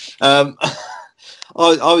 Nick. I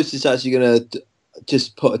was just actually going to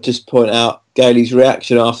just point out Gailey's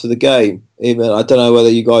reaction after the game. I don't know whether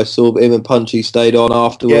you guys saw, but him and Punchy stayed on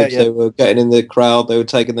afterwards. Yeah. They were getting in the crowd. They were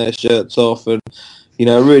taking their shirts off and,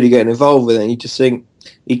 really getting involved with it. And you just think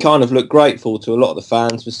he kind of looked grateful to a lot of the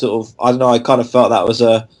fans. But sort of, I don't know, I kind of felt that was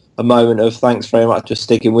a moment of thanks very much for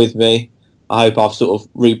sticking with me. I hope I've sort of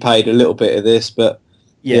repaid a little bit of this. But,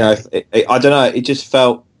 I don't know, it just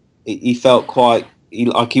felt, he felt quite,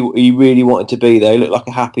 he really wanted to be there. He looked like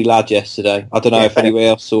a happy lad yesterday. I don't know if anyone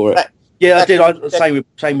else saw it. Yeah, I did.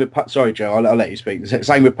 Same with. Sorry, Joe. I'll let you speak.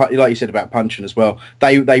 Same with, like you said about Puncheon as well.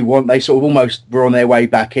 They sort of almost were on their way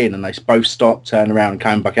back in, and they both stopped, turned around, and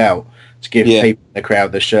came back out to give people in the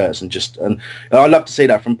crowd their shirts, and I love to see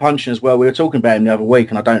that from Puncheon as well. We were talking about him the other week,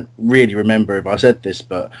 and I don't really remember if I said this,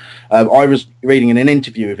 but I was reading in an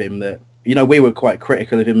interview with him that, we were quite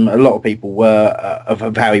critical of him. A lot of people were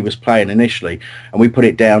of how he was playing initially, and we put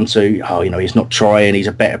it down to, he's not trying. He's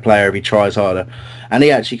a better player if he tries harder. And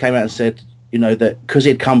he actually came out and said, that because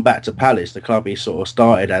he'd come back to Palace, the club he sort of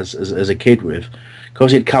started as a kid with,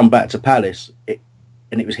 because he'd come back to Palace,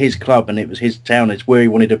 and it was his club and it was his town, it's where he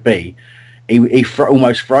wanted to be. He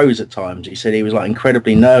almost froze at times. He said he was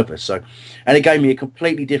incredibly nervous. So, and it gave me a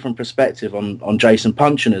completely different perspective on Jason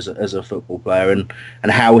Puncheon as a football player and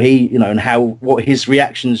how he, what his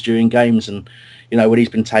reactions during games and, when he's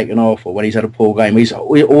been taken off or when he's had a poor game.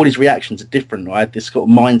 All his reactions are different. I had this sort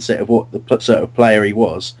of mindset of what the sort of player he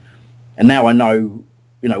was, and now I know,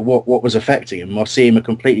 what was affecting him. I see him a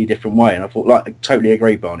completely different way, and I thought, totally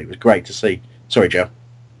agree, Barney. It was great to see. Sorry, Joe.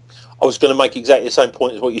 I was going to make exactly the same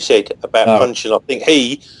point as what you said about Puncheon. I think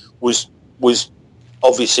he was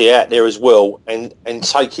obviously out there as well and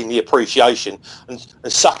taking the appreciation and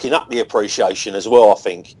sucking up the appreciation as well, I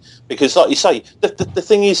think. Because like you say, the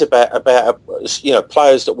thing is about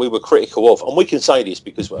players that we were critical of, and we can say this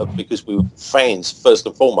because we were fans first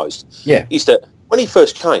and foremost, is that when he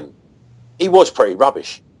first came, he was pretty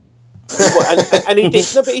rubbish. and he did.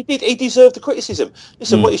 No, but he deserved the criticism.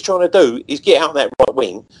 Listen, what he's trying to do is get out that right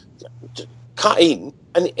wing, cut in,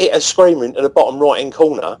 and hit a screamer into the bottom right hand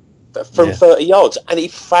corner from 30 yards, and he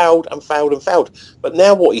fouled and fouled and fouled. But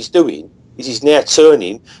now what he's doing is he's now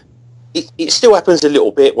turning. It still happens a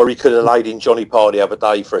little bit where he could have laid in Johnny Parr the other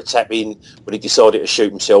day for a tap in when he decided to shoot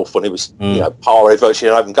himself when it was Parr had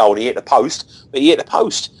virtually an open goal and he hit the post, but he hit the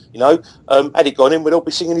post. Had it gone in, we'd all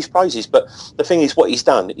be singing his praises. But the thing is, what he's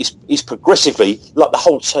done is progressively, like the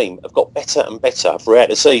whole team, have got better and better throughout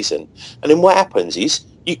the season. And then what happens is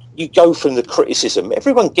you go from the criticism.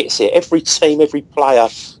 Everyone gets it. Every team, every player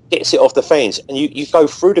gets it off the fans, and you go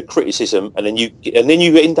through the criticism, and then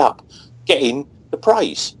you end up getting the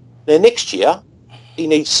praise. Now next year, he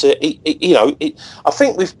needs to. I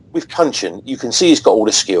think with Puncheon, you can see he's got all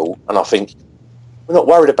the skill, and I think we're not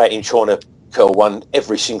worried about him trying to curl one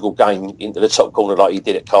every single game into the top corner like he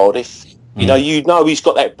did at Cardiff. He's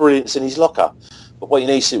got that brilliance in his locker. But what he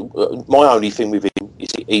needs to, my only thing with him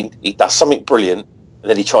is he does something brilliant, and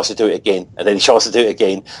then he tries to do it again, and then he tries to do it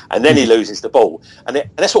again, and then he loses the ball. And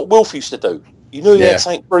that's what Wilf used to do. You knew he had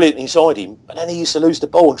something brilliant inside him, but then he used to lose the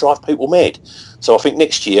ball and drive people mad. So I think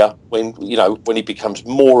next year, when he becomes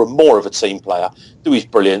more and more of a team player, do his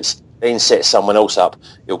brilliance, then set someone else up,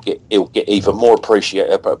 he'll get even more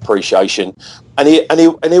appreciation, and he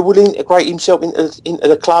will integrate himself into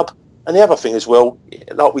the club. And the other thing as well,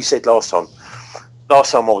 like we said last time I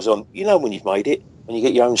was on, when you've made it, when you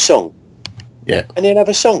get your own song, and he'll have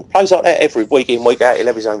a song, plays like that every week in, week out, he'll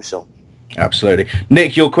have his own song. Absolutely.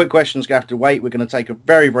 Nick, your quick questions going to have to wait. We're going to take a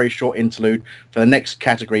very, very short interlude for the next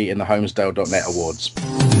category in the Homesdale.net Awards.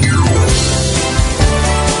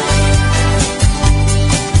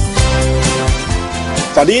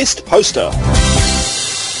 funniest poster.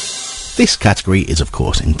 This category is of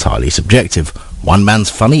course entirely subjective. One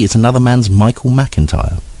man's funny is another man's Michael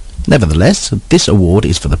McIntyre. Nevertheless, this award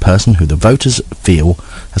is for the person who the voters feel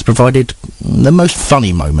has provided the most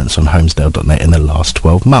funny moments on Homesdale.net in the last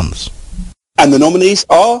 12 months. And the nominees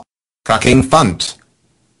are... Cracking Funt,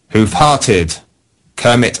 Hoof-Hearted,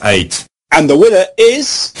 Kermit 8. And the winner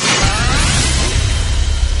is...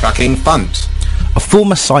 Cracking Funt. A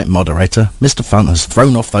former site moderator, Mr. Funt has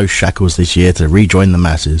thrown off those shackles this year to rejoin the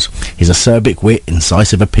masses. His acerbic wit,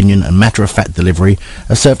 incisive opinion and matter-of-fact delivery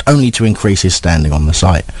have served only to increase his standing on the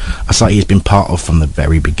site, a site he's been part of from the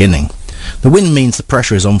very beginning. The win means the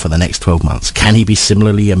pressure is on for the next 12 months. Can he be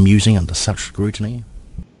similarly amusing under such scrutiny?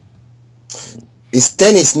 It's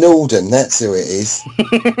Dennis Norden, that's who it is.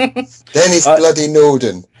 Dennis bloody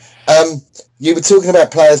Norden. You were talking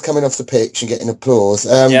about players coming off the pitch and getting applause.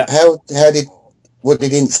 What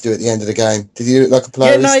did Ince do at the end of the game? Did he look like a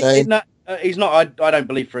player who's staying? He's not. I don't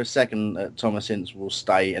believe for a second that Thomas Ince will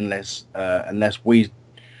stay unless we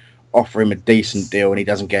offer him a decent deal and he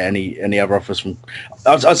doesn't get any other offers from.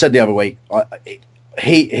 I said the other week,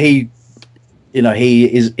 he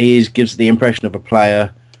gives the impression of a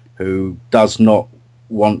player who does not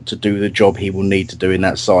want to do the job he will need to do in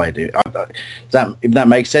that side. If that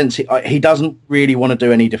makes sense, he doesn't really want to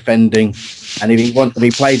do any defending, and if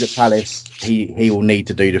he plays at Palace, he will need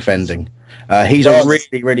to do defending. He's a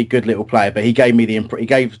really, really good little player, but he gave me he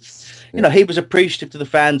was appreciative to the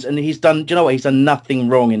fans, and he's done. Do you know what? He's done nothing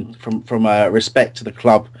wrong from respect to the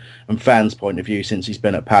club and fans' point of view since he's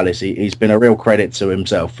been at Palace. He's been a real credit to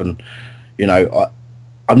himself, and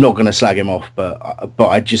I'm not going to slag him off, but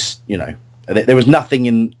I just there was nothing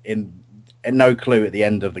in no clue at the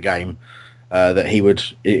end of the game that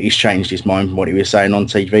he's changed his mind from what he was saying on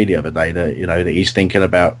TV the other day, that he's thinking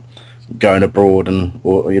about going abroad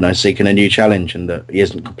or seeking a new challenge, and that he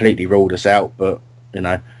hasn't completely ruled us out, but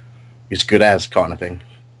it's good as kind of thing.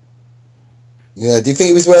 Yeah, do you think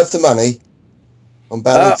it was worth the money on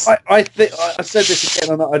balance? I said this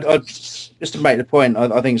again, and I just to make the point,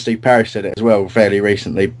 I think Steve Parish said it as well fairly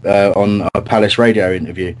recently on a Palace radio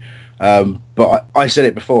interview. But I said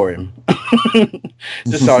it before him,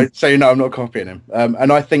 just so you know I'm not copying him.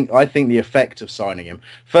 And I think the effect of signing him.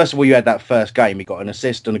 First of all, you had that first game. He got an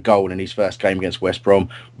assist and a goal in his first game against West Brom.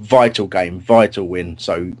 Vital game, vital win.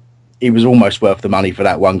 So he was almost worth the money for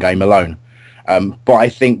that one game alone. But I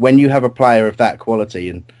think when you have a player of that quality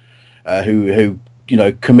and who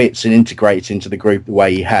commits and integrates into the group the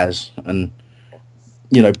way he has, and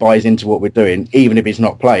buys into what we're doing, even if he's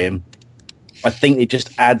not playing, I think it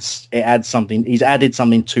just adds something. He's added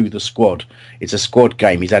something to the squad. It's a squad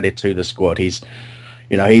game. He's added to the squad. He's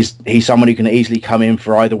someone who can easily come in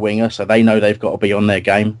for either winger, so they know they've got to be on their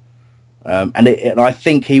game. And I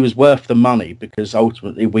think he was worth the money because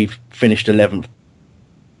ultimately we've finished 11th.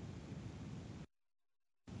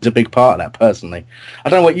 It's a big part of that, personally. I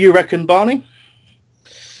don't know what you reckon, Barney.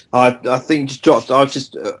 I think he just dropped.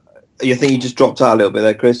 You think he just dropped out a little bit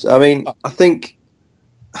there, Chris? I mean, I think.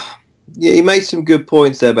 Yeah, he made some good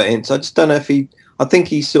points there about Ince. I just don't know if I think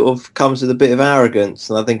he sort of comes with a bit of arrogance,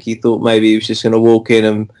 and I think he thought maybe he was just going to walk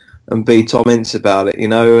in and be Tom Ince about it,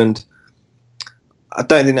 and I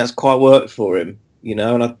don't think that's quite worked for him,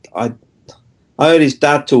 and I heard his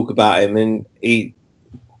dad talk about him, and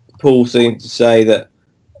Paul seemed to say that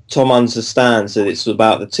Tom understands that it's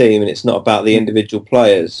about the team and it's not about the individual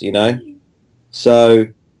players, so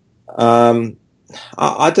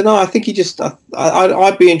I don't know. I think he just.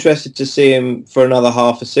 I'd be interested to see him for another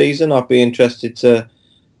half a season. I'd be interested to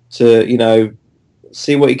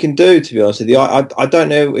see what he can do. To be honest with you, I don't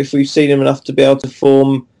know if we've seen him enough to be able to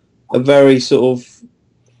form a very sort of.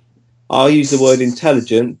 I'll use the word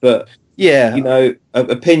intelligent, but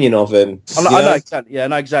opinion of him. I know exactly. Yeah, I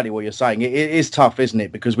know exactly what you're saying. It is tough, isn't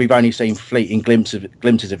it? Because we've only seen fleeting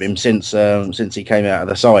glimpses of him since he came out of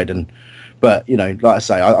the side. But, like I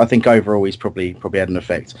say, I think overall he's probably had an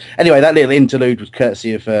effect. Anyway, that little interlude was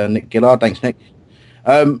courtesy of Nick Gillard. Thanks, Nick.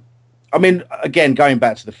 I mean, again, going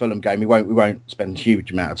back to the Fulham game, we won't spend a huge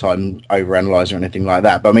amount of time over-analysing or anything like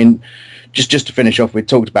that. But, I mean, just to finish off, we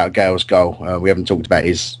talked about Gale's goal. We haven't talked about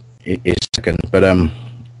his second. But, I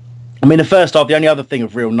mean, the first half, the only other thing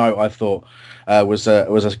of real note I thought was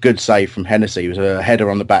a good save from Hennessy. It was a header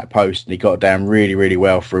on the back post, and he got it down really, really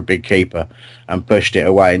well for a big keeper and pushed it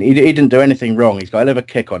away. And he didn't do anything wrong. He's got a little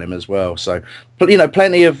kick on him as well. So,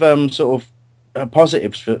 plenty of sort of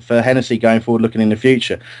positives for Hennessy going forward, looking in the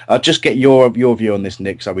future. I'll just get your view on this,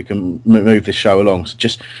 Nick, so we can move this show along. So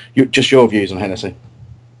just your views on Hennessy.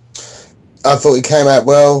 I thought he came out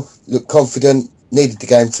well, looked confident. needed the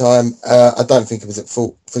game time. I don't think it was at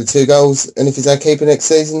fault for the 2 goals. And if he's our keeper next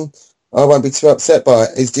season, I won't be too upset by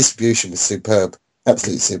it. His distribution was superb.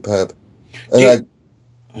 Absolutely superb. And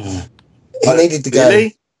he needed the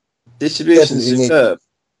game. Distribution superb.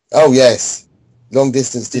 Oh, yes. Long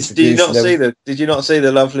distance distribution. Did you not see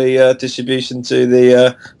the lovely distribution to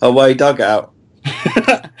the away dugout?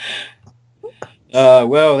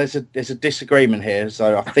 Well, there's a disagreement here,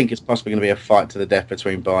 so I think it's possibly going to be a fight to the death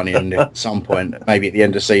between Barney and Nick at some point, maybe at the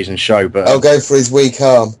end of season show. But I'll go for his weak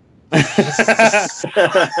arm. I've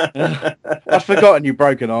forgotten you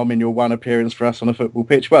broke an arm in your one appearance for us on a football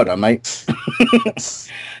pitch. Well done, mate.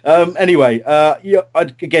 Anyway,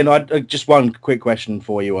 just one quick question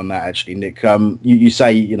for you on that, actually, Nick. You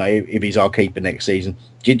say, if he's our keeper next season,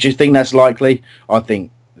 do you think that's likely? I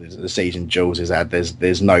think the season Jules has had,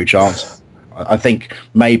 there's no chance. I think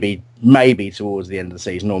maybe towards the end of the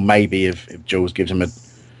season, or maybe if Jules gives him a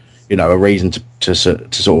reason to sort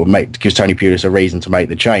of gives Tony Pulis a reason to make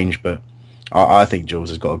the change. But I think Jules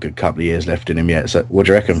has got a good couple of years left in him yet. So what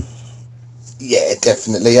do you reckon? Yeah,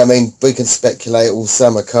 definitely. I mean, we can speculate all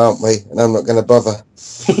summer, can't we? And I'm not going to bother.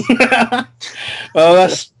 Well,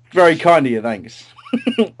 that's very kind of you. Thanks.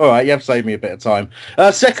 All right, you have saved me a bit of time.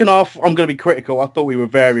 Second half, I'm going to be critical. I thought we were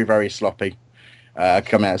very, very sloppy.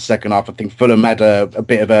 Coming out of the second half, I think Fulham had a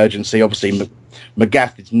bit of urgency. Obviously,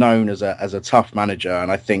 McGath is known as a tough manager,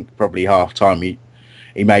 and I think probably half time he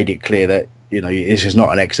made it clear that this is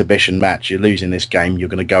not an exhibition match. You're losing this game, you're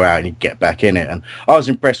going to go out and you get back in it. And I was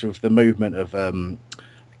impressed with the movement of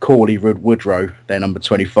Corley Woodrow, their number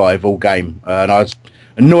 25, all game. And I was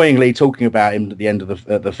annoyingly talking about him at the end of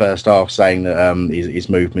the first half, saying that his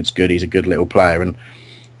movement's good. He's a good little player, and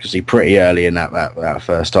because he pretty early in that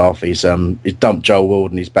first half, he's dumped Joel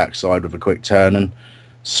Ward in his backside with a quick turn and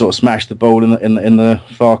sort of smashed the ball in the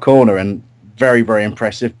far corner, and very, very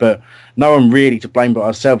impressive. But no one really to blame but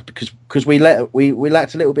ourselves, because we lacked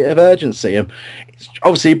a little bit of urgency. It's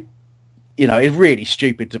obviously, it's really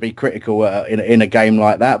stupid to be critical in a game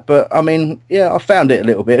like that. But I mean, yeah, I found it a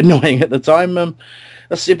little bit annoying at the time.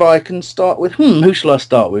 Let's see if I can start with who shall I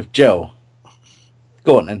start with? Joel,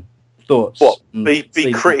 go on then. Thoughts? What?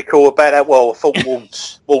 Be critical about that? Well, I thought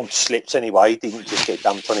Ward slipped anyway. He didn't just get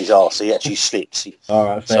dumped on his arse. He actually slips. All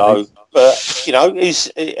right. So, but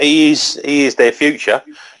he is their future.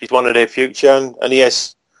 He's one of their future, and he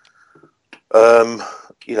has,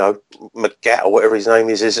 McGatt or whatever his name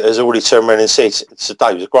is, has already turned around and said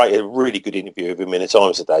today was a really good interview with him in the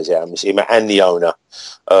Times today. Him and the owner,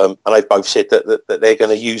 and they both said that they're going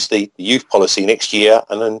to use the youth policy next year,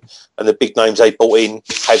 and the big names they brought in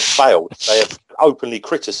have failed. They have openly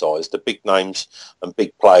criticised the big names and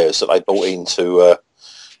big players that they brought into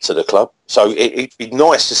to the club. So it'd be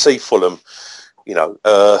nice to see Fulham,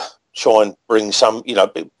 try and bring some,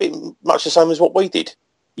 bit much the same as what we did.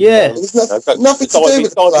 Yeah, there's nothing to do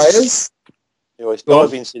with players.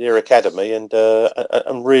 Dive into their academy and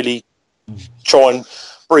really try and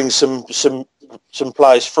bring some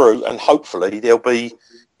players through, and hopefully they'll be,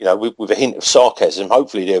 with a hint of sarcasm,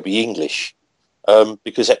 hopefully they'll be English,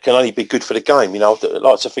 because that can only be good for the game. I'd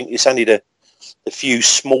like to think it's only the few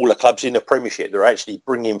smaller clubs in the Premiership that are actually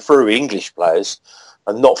bringing through English players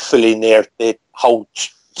and not filling their whole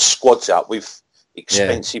squads up with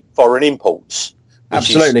expensive foreign imports.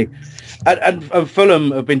 Absolutely. And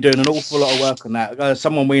Fulham have been doing an awful lot of work on that.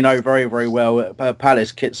 Someone we know very, very well at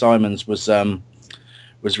Palace, Kit Simons, was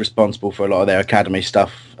responsible for a lot of their academy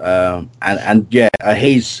stuff. He's done an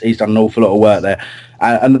awful lot of work there.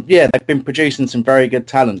 They've been producing some very good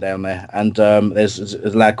talent down there. And there's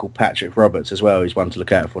a lad called Patrick Roberts as well, who's one to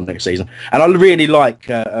look out for next season. And I really like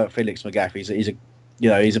Felix McGaff. He's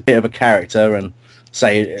a bit of a character, and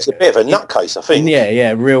it's a bit of a nutcase, I think.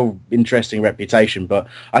 Yeah, real interesting reputation. But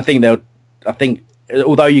I think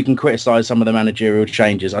although you can criticise some of the managerial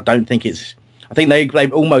changes, I think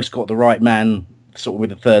they've almost got the right man sort of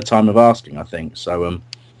with the third time of asking, I think. So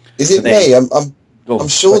is it me? I'm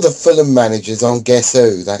sure the Fulham manager's on Guess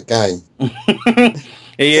Who that game.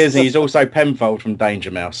 He is. He's also Penfold from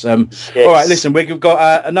Danger Mouse. Yes. All right, listen, we've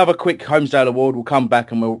got another quick Homesdale Award. We'll come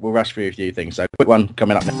back and we'll rush through a few things. So quick one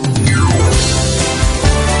coming up now.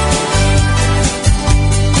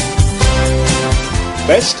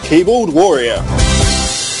 Best Keyboard Warrior.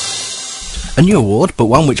 A new award, but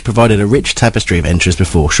one which provided a rich tapestry of entries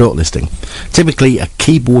before shortlisting. Typically, a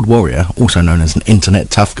keyboard warrior, also known as an internet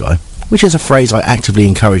tough guy, which is a phrase I actively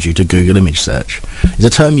encourage you to Google image search, is a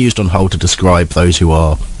term used on hold to describe those who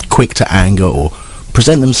are quick to anger or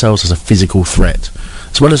present themselves as a physical threat,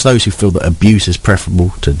 as well as those who feel that abuse is preferable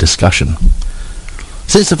to discussion.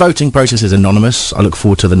 Since the voting process is anonymous, I look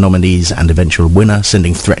forward to the nominees and eventual winner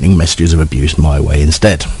sending threatening messages of abuse my way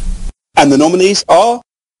instead. And the nominees are...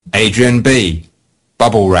 Adrian B.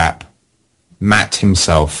 Bubble Wrap. Matt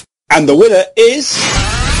himself. And the winner is...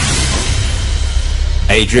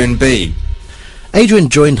 Adrian B. Adrian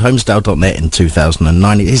joined Homesdale.net in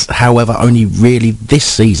 2009. It is, however, only really this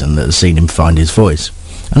season that has seen him find his voice.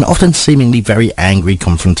 An often seemingly very angry,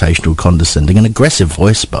 confrontational, condescending and aggressive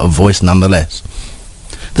voice, but a voice nonetheless.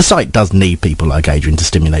 The site does need people like Adrian to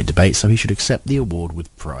stimulate debate, so he should accept the award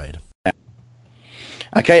with pride.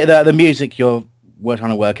 Okay, the music you're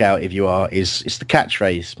trying to work out, if you are, is the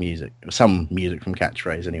Catchphrase music. Some music from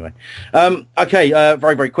Catchphrase, anyway.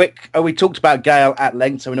 Very, very quick. We talked about Gale at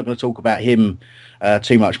length, so we're not going to talk about him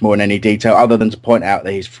too much more in any detail, other than to point out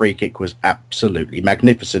that his free kick was absolutely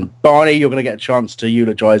magnificent. Barney, you're going to get a chance to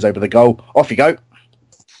eulogise over the goal. Off you go.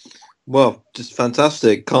 Well, just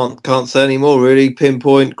fantastic. Can't say any more, really.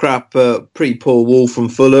 Pinpoint crap. Pretty poor wall from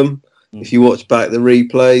Fulham. If you watch back the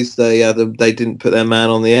replays, they didn't put their man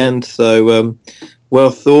on the end. So well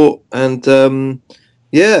thought, and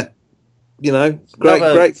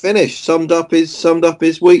great finish. Summed up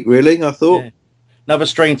his week, really. I thought. Yeah. Another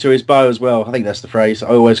string to his bow as well. I think that's the phrase. I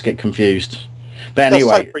always get confused. But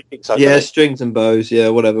anyway, strings and bows. Yeah,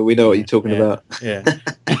 whatever. We know what you're talking about. Yeah.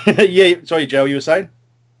 Yeah. Sorry, Joe. You were saying?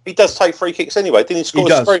 He does take free kicks anyway. Didn't he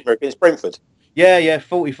score a screamer against Brentford? Yeah,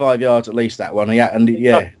 45 yards at least, that one. Yeah,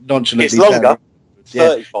 nonchalantly. It's longer.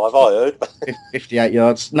 35, I heard. 58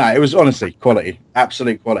 yards. No, it was honestly quality,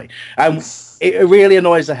 absolute quality. And it really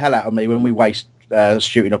annoys the hell out of me when we waste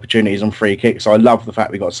shooting opportunities on free kicks. I love the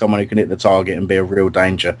fact we got someone who can hit the target and be a real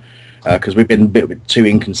danger, because we've been a bit too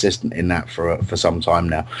inconsistent in that for some time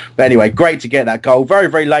now. But anyway, great to get that goal very,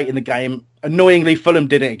 very late in the game. Annoyingly, Fulham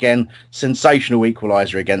did it again. Sensational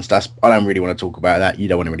equaliser against us. I don't really want to talk about that. You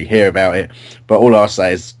don't want to really hear about it. But all I'll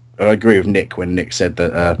say is I agree with Nick when Nick said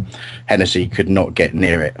that Hennessy could not get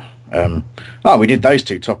near it. We did those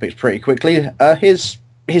two topics pretty quickly. Here's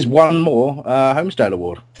one more Homesdale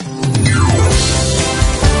Award.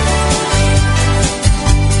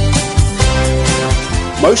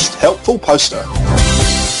 Most helpful poster.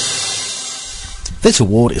 This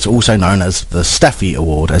award is also known as the Staffy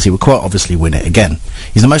Award, as he would quite obviously win it again.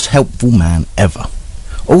 He's the most helpful man ever.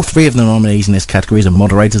 All three of the nominees in this category are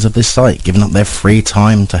moderators of this site, giving up their free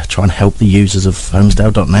time to try and help the users of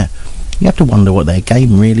Homesdale.net. You have to wonder what their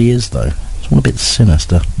game really is, though. It's all a bit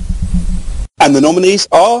sinister. And the nominees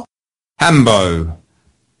are... Hambo,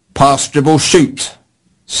 Pass Dribble Shoot,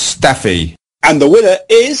 Staffy. And the winner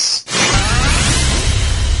is...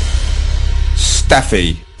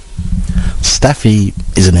 Staffy. Staffy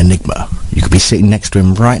is an enigma. You could be sitting next to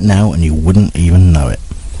him right now and you wouldn't even know it.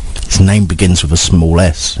 His name begins with a small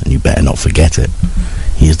S, and you better not forget it.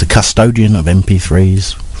 He is the custodian of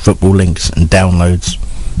MP3s, football links and downloads.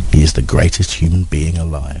 He is the greatest human being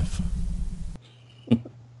alive.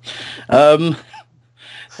 That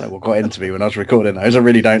what got into me when I was recording those. I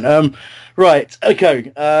really don't. Right,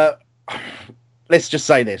 okay. Let's just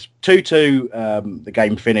say this. 2-2, the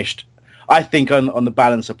game finished. I think on the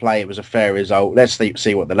balance of play, it was a fair result. Let's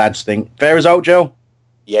see what the lads think. Fair result, Joe?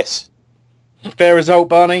 Yes. Fair result,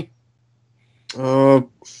 Barney?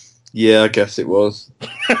 Yeah, I guess it was.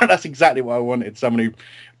 That's exactly what I wanted. Someone who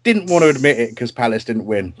didn't want to admit it because Palace didn't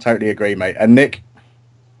win. Totally agree, mate. And Nick?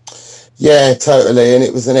 Yeah, totally. And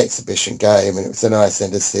it was an exhibition game, and it was a nice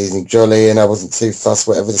end of season. Jolly, and I wasn't too fussed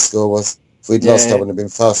whatever the score was. If we'd lost, I wouldn't have been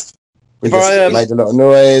fussed. We just made a lot of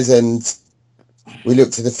noise, and we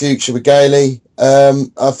look to the future with Gailey.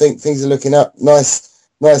 I think things are looking up. Nice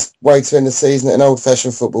way to end the season at an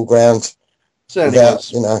old-fashioned football ground. Certainly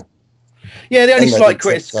was. Yeah, the only slight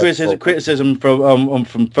criticism from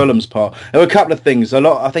Fulham's part. There were a couple of things.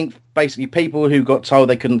 I think basically people who got told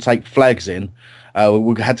they couldn't take flags in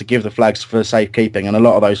had to give the flags for safekeeping, and a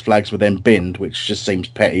lot of those flags were then binned, which just seems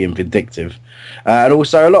petty and vindictive. And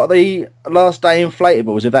also a lot of the last day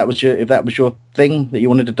inflatables, if that was your thing that you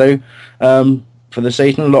wanted to do for the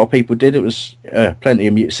season, a lot of people did. It was plenty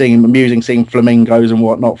amusing seeing flamingos and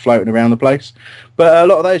whatnot floating around the place. But a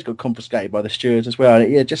lot of those got confiscated by the stewards as well.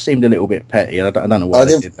 It just seemed a little bit petty, and I don't know why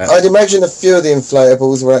they did that. I'd imagine a few of the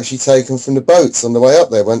inflatables were actually taken from the boats on the way up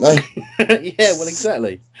there, weren't they? Yeah, well,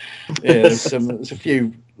 exactly. Yeah, there's a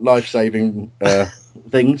few life-saving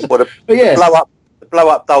things. But yeah, blow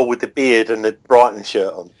up doll with the beard and the Brighton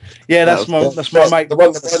shirt on. Yeah, that's my mate. The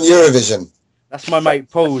one that's on Eurovision. That's my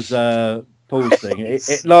mate Paul's thing.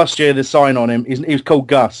 Last year, the sign on him, he was called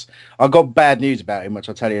Gus. I got bad news about him, which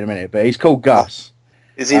I'll tell you in a minute, but he's called Gus.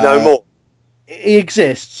 Is he no more? he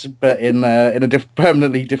exists, but in a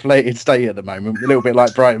permanently deflated state at the moment. A little bit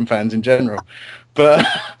like Brighton fans in general. But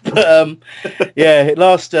yeah,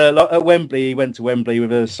 last at Wembley, he went to Wembley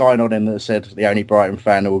with a sign on him that said the only Brighton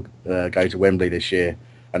fan who will go to Wembley this year.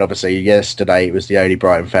 And obviously yesterday it was the only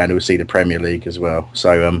Brighton fan who will see the Premier League as well.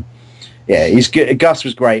 So yeah, he's good. Gus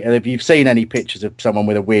was great. And if you've seen any pictures of someone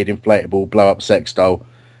with a weird inflatable blow up sex doll,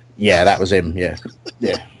 yeah, that was him. Yeah,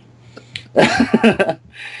 yeah. But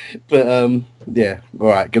yeah, all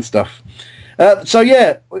right, good stuff. So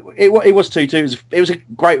yeah, it was 2-2. It was a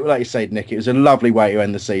great, like you said, Nick. It was a lovely way to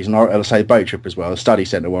end the season. I'll say boat trip as well. The study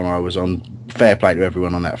centre one I was on. Fair play to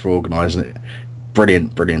everyone on that for organising it.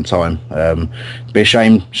 Brilliant time. Be a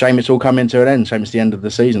shame it's all coming to an end. Shame it's the end of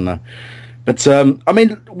the season though. But I mean,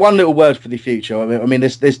 one little word for the future. I mean,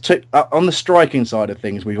 there's two on the striking side of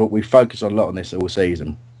things. We focus a lot on this all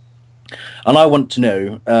season, and I want to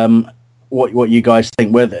know what you guys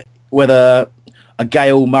think, whether a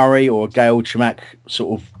Gale Murray or a Gale Chamakh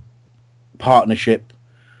sort of partnership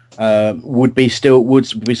would be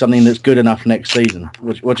something that's good enough next season.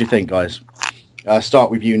 What do you think, guys? Start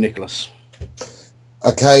with you, Nicholas.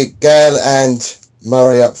 Okay, Gale and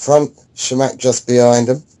Murray up front, Chamakh just behind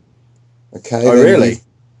them. Okay. Oh, really?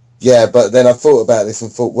 Yeah, but then I thought about this and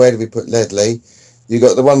thought, where do we put Ledley? You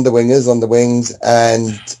got the wonder wingers on the wings,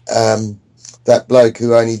 and that bloke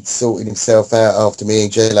who only sorted himself out after me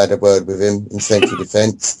and Jill had a word with him in central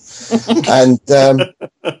defence, and the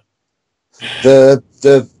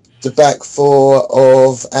back four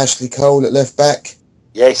of Ashley Cole at left back,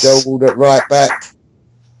 yes, Gold at right back,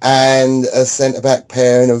 and a centre back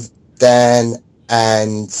pairing of Dan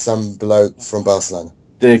and some bloke from Barcelona.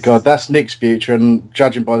 Dear God, that's Nick's future, and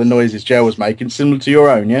judging by the noises Jill was making, similar to your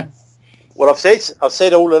own, yeah. Well, I've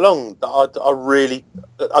said all along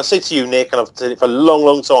that I said to you, Nick, and I've said it for a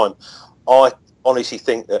long time. I honestly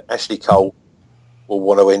think that Ashley Cole will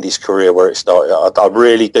want to end his career where it started. I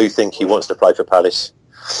really do think he wants to play for Palace.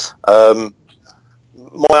 My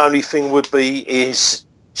only thing would be is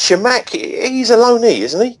Chamakh. He's a loanee,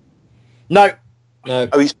 isn't he? No.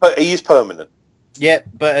 Oh, he is permanent. Yeah,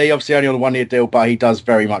 but he obviously only on a 1 year deal, but he does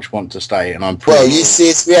very much want to stay, and I'm pretty. Well, you see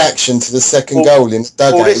his reaction to the second goal in the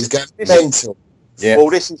dugout. He's going mental. Yeah. Well,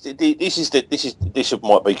 this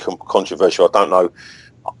might be controversial. I don't know.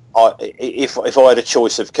 If I had a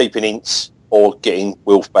choice of keeping Ince or getting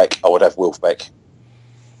Wilf back, I would have Wilf back.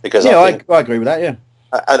 Because I agree with that. Yeah.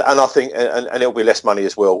 And I think, and it'll be less money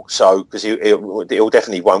as well. So because he'll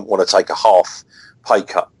definitely won't want to take a half pay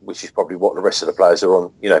cut, which is probably what the rest of the players are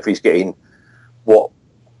on. You know, if he's getting what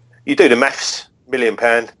you do the maths, £1 million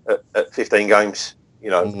at 15 games. You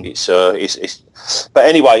know, it's. But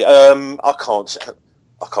anyway, I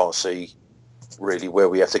can't see really where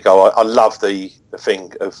we have to go. I love the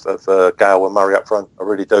thing of Gale and Murray up front. I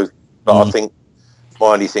really do. But I think my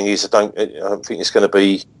only thing is I don't think it's going to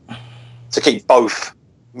be to keep both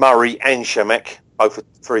Murray and Chamakh, both a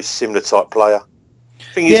very similar type player.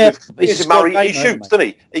 Thing is, with Murray, he shoots,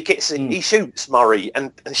 doesn't he? He shoots, Murray,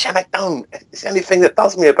 and Chamakh don't. It's the only thing that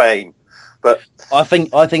does me about him. But I think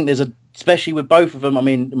there's especially with both of them. I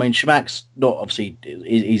mean, Chamach's not obviously.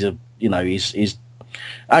 He's only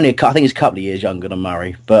I think he's a couple of years younger than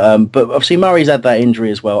Murray, but obviously Murray's had that injury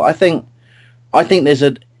as well. I think there's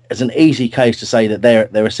an easy case to say that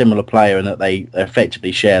they're a similar player and that they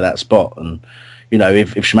effectively share that spot. And you know,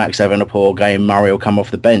 if Chamach's having a poor game, Murray will come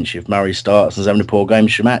off the bench. If Murray starts and is having a poor game,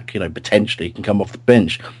 Chamakh, you know, potentially can come off the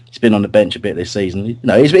bench. He's been on the bench a bit this season. You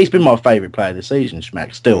know, he's been my favourite player this season,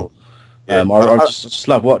 Chamakh, still. Yeah. I just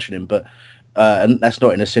love watching him, but and that's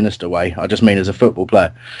not in a sinister way. I just mean as a football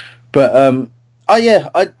player. But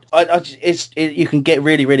you can get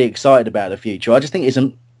really, really excited about the future. I just think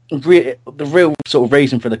the real sort of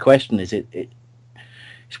reason for the question is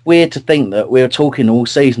it's weird to think that we're talking all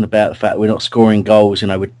season about the fact that we're not scoring goals. You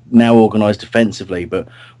know, we're now organised defensively, but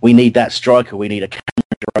we need that striker. We need a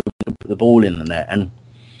camera to put the ball in the net. And,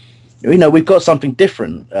 you know, we've got something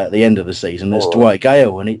different at the end of the season. There's Dwight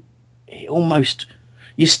Gale, and it almost...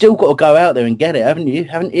 You still got to go out there and get it, haven't you?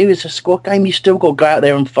 Haven't you? It's a squad game. You still got to go out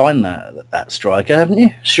there and find that striker, haven't you?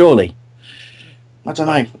 Surely. I don't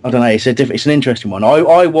know. It's an interesting one. I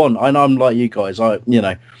know I'm like you guys. I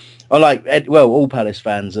like all Palace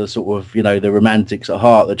fans are sort of, you know, the romantics at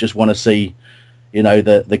heart that just want to see, you know,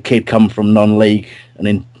 the kid come from non-league and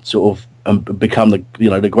then sort of become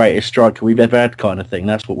the greatest striker we've ever had kind of thing.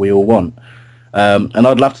 That's what we all want. And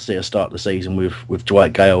I'd love to see us start the season with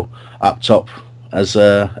Dwight Gale up top as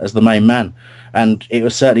the main man, and it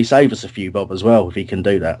would certainly save us a few bob as well if he can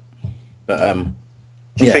do that. But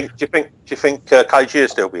do you think KG will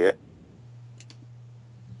still be here?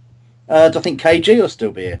 Do I think KG will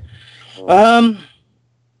still be here?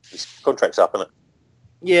 His contract's up, isn't it?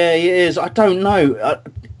 Yeah, it is. I don't know.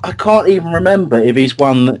 I can't even remember if he's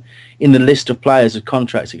one that, in the list of players with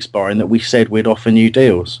contracts expiring, that we said we'd offer new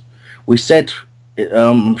deals. We said,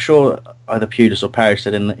 I'm sure either Pulis or Parrish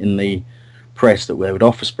said in the press that they would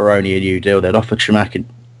offer Speroni a new deal, they'd offer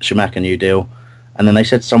Chamakh a new deal, and then they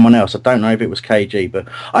said someone else. I don't know if it was KG, but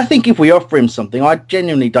I think if we offer him something, I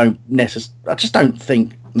genuinely don't I just don't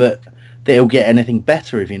think that he'll get anything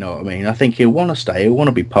better, if you know what I mean. I think he'll want to stay, he'll want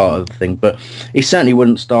to be part of the thing, but he certainly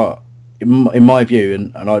wouldn't start, in my view,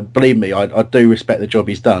 and I believe me, I do respect the job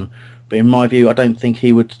he's done, but in my view, I don't think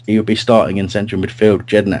he would be starting in central midfield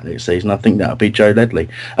Jednak next season. I think that would be Joe Ledley.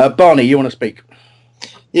 Barney, you want to speak?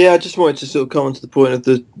 Yeah, I just wanted to sort of come on to the point of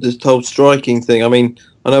the whole striking thing. I mean,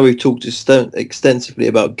 I know we've talked extensively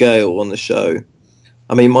about Gale on the show.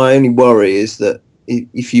 I mean, my only worry is that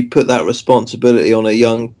if you put that responsibility on a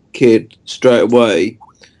young kid straight away,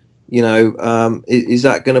 you know, is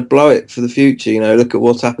that going to blow it for the future? You know, look at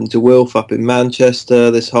what's happened to Wilf up in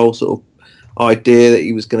Manchester. This whole sort of idea that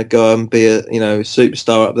he was going to go and be a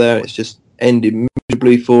superstar up there, and it's just ended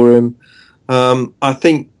miserably for him.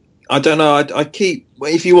 I don't know. I keep,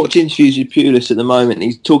 if you watch interviews with Pulis at the moment,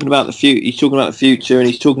 he's talking about the future. He's talking about the future, and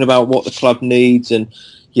he's talking about what the club needs, and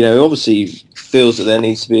you know, obviously feels that there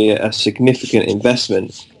needs to be a significant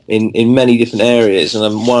investment in many different areas,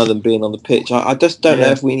 and one of them being on the pitch. I just don't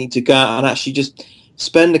know if we need to go out and actually just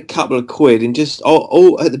spend a couple of quid and just.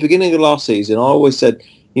 At the beginning of last season, I always said,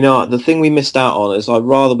 you know, the thing we missed out on is I'd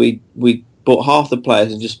rather we bought half the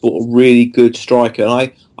players and just bought a really good striker,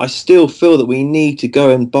 and I still feel that we need to go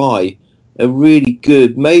and buy a really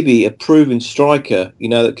good, maybe a proven striker, you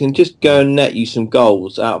know, that can just go and net you some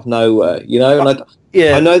goals out of nowhere, you know. And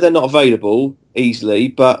I know they're not available easily,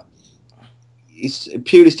 but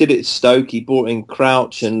Pulis did it at Stoke. He brought in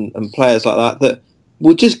Crouch and players like that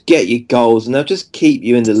will just get you goals, and they'll just keep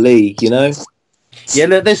you in the league, you know. Yeah,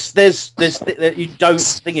 there's you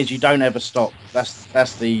don't ever stop.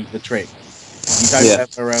 That's the trick. You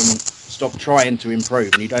don't ever stop trying to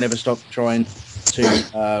improve, and you don't ever stop trying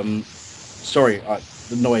to. Sorry,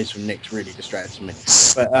 the noise from Nick's really distracted me.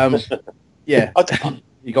 But yeah,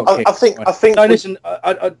 you got. I think. No, listen.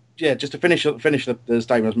 Just to finish the statement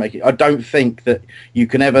I was making. I don't think that you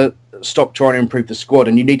can ever stop trying to improve the squad,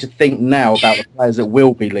 and you need to think now about the players that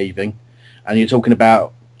will be leaving. And you're talking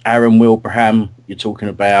about Aaron Wilbraham. You're talking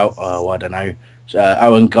about I don't know,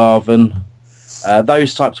 Owen Garvin.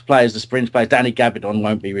 Those types of players, the sprint players. Danny Gabidon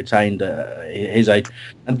won't be retained his age,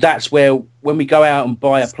 and that's where when we go out and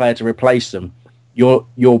buy a player to replace them,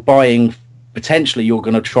 you're buying. Potentially, you're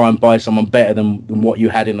going to try and buy someone better than what you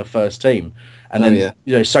had in the first team. And then,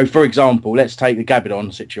 you know, so for example, let's take the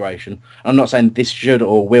Gabidon situation. I'm not saying this should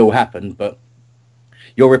or will happen, but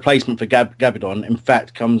your replacement for Gabidon, in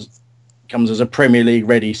fact, comes as a Premier League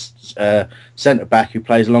ready centre back who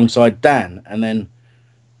plays alongside Dan, and then,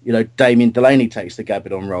 you know, Damien Delaney takes the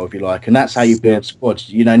Gabidon role, if you like, and that's how you build squads.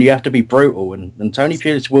 You know, and you have to be brutal, and Tony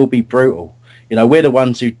Pulis will be brutal. You know, we're the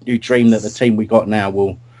ones who dream that the team we got now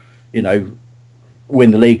will, you know,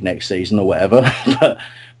 win the league next season or whatever.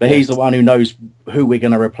 but he's the one who knows who we're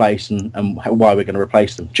going to replace and why we're going to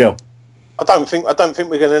replace them. Jill? I don't think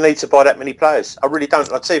we're going to need to buy that many players. I really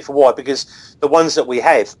don't. I'll tell you for why. Because the ones that we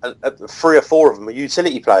have, 3 or 4 of them are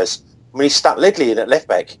utility players. I mean, he stuck Ledley in at left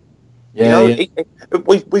back. Yeah, you know,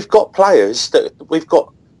 we've got players that we've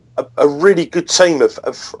got a really good team of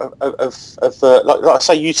like I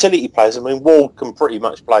say, utility players. I mean, Ward can pretty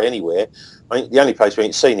much play anywhere. I mean, the only place we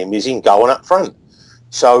ain't seen him is in goal and up front.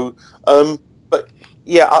 So, but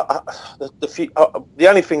yeah, the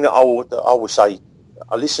only thing that I would say,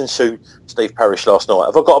 I listened to Steve Parrish last night.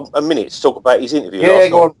 Have I got a minute to talk about his interview? Yeah,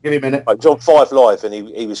 go on, give me a minute. He was on 5 Live, and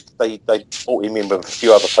they brought him in with a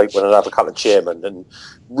few other people and another couple of chairmen, and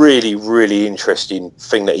really, really interesting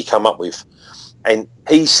thing that he come up with. And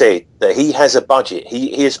he said that he has a budget.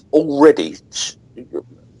 He has already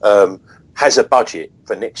has a budget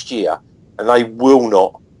for next year, and they will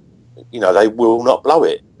not blow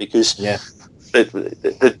it, because the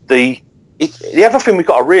other thing we've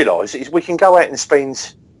got to realise is we can go out and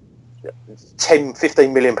spend 10,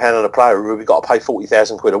 15 million pound on a player who we've got to pay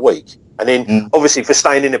 40,000 quid a week. And then obviously for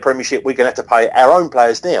staying in the Premiership, we're going to have to pay our own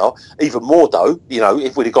players now even more though. You know,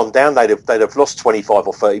 if we'd have gone down, they'd have lost 25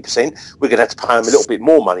 or 30%. We're going to have to pay them a little bit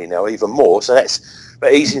more money now, even more. So that's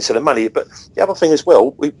easy into the money. But the other thing as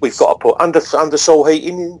well, we've got to put under soil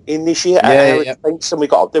heating in this year at our expense, and we've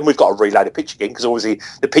got to relay the pitch again, because obviously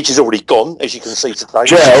the pitch is already gone, as you can see today.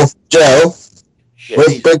 Joe,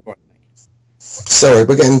 we're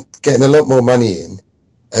getting a lot more money in,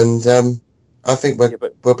 and I think we'll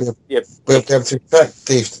be able to attract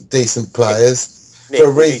decent players for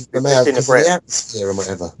a reasonable amount because of the atmosphere and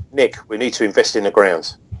whatever. Nick, we need to invest in the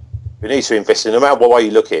ground. We need to invest in, no matter what way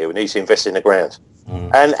you look at it, we need to invest in the ground.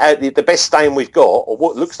 And the best stand we've got, or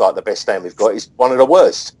what looks like the best stand we've got, is one of the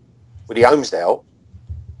worst. With the Holmesdale,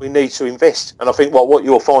 we need to invest. And I think what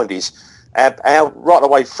you'll find is our right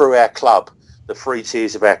away through our club, the three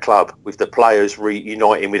tiers of our club, with the players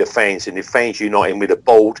reuniting with the fans and the fans uniting with the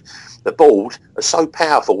board are so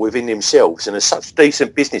powerful within themselves and are such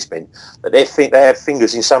decent businessmen that they have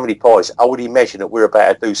fingers in so many pies. I would imagine that we're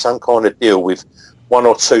about to do some kind of deal with one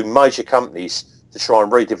or two major companies to try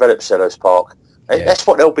and redevelop Selhurst Park. Yeah. That's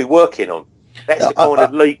what they'll be working on. That's the kind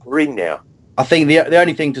of league we're in now. I think the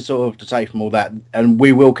only thing to take from all that, and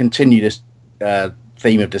we will continue this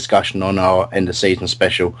theme of discussion on our end of season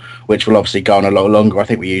special, which will obviously go on a lot longer. I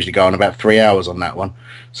think we usually go on about 3 hours on that one,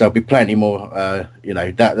 so there'll be plenty more.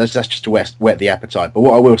 That's just to whet the appetite. But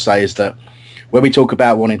what I will say is that when we talk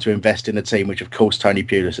about wanting to invest in the team, which of course Tony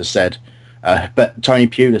Pulis has said, but Tony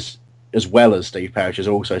Pulis, as well as Steve Parish, has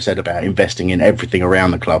also said about investing in everything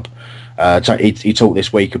around the club. He talked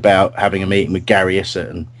this week about having a meeting with Gary Issett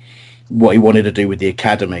and what he wanted to do with the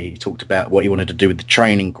academy. He talked about what he wanted to do with the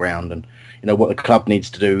training ground and what the club needs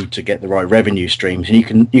to do to get the right revenue streams.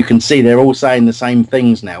 And you can see they're all saying the same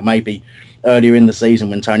things now. Maybe earlier in the season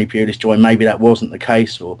when Tony Pulis joined, maybe that wasn't the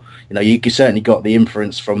case, or you certainly got the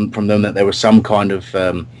inference from them that there was some kind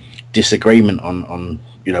of disagreement on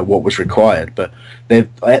what was required. But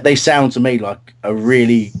they sound to me like a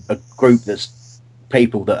group that's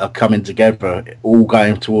people that are coming together, all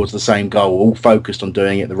going towards the same goal, all focused on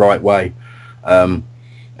doing it the right way, and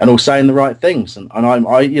all saying the right things. And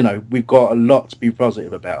we've got a lot to be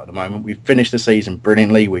positive about at the moment. We've finished the season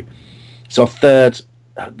brilliantly. It's our third.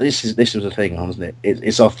 This was the thing, wasn't it?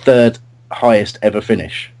 It's our third highest ever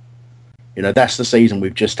finish. That's the season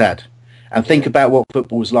we've just had. And think about what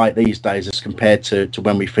football's like these days as compared to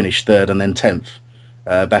when we finished third and then 10th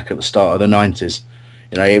back at the start of the 90s.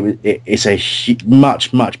 It's a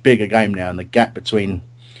much bigger game now, and the gap between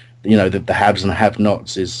the haves and the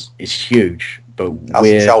have-nots is huge. But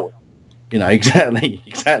we're exactly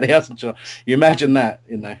you imagine that,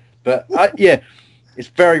 But it's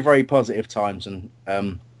very, very positive times, and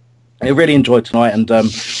I really enjoyed tonight. And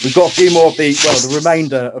we've got a few more of the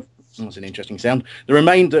remainder of. That's an interesting sound. The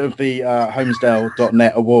remainder of the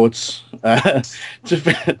Holmesdale.net awards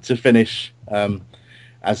to finish.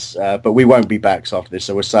 But we won't be back after this,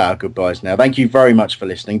 so we'll say our goodbyes now. Thank you very much for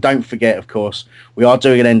listening. Don't forget, of course, we are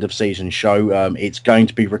doing an end of season show. It's going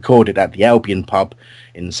to be recorded at the Albion pub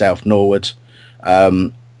in South Norwood.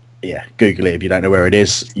 Google it if you don't know where it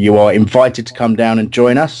is. You are invited to come down and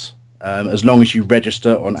join us, as long as you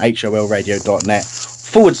register on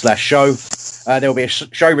holradio.net/show. There'll be a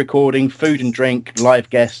show recording, food and drink, live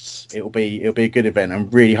guests. It'll be a good event. I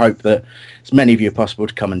really hope that as many of you as possible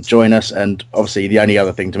to come and join us. And obviously, the only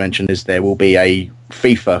other thing to mention is there will be a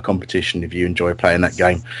FIFA competition if you enjoy playing that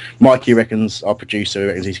game. Mikey reckons, our producer,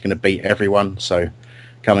 reckons he's going to beat everyone. So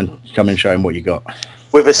come and show him what you got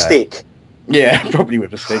with a stick. Yeah, probably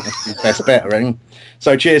with a stick. That's his best bet, I reckon.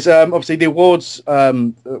 So cheers. Obviously, the awards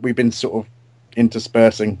we've been sort of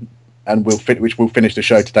interspersing, and which will finish the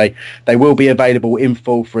show today. They will be available in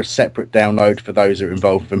full for a separate download for those who are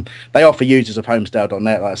involved with them. They are for users of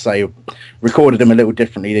Holmesdale.net. Like I say, recorded them a little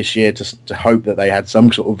differently this year to hope that they had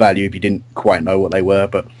some sort of value if you didn't quite know what they were,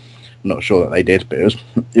 but I'm not sure that they did. But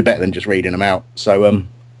you're better than just reading them out. So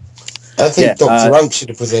I think Dr. Unk should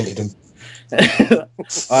have presented them.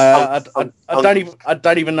 I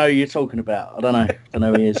don't even know who you're talking about. I don't know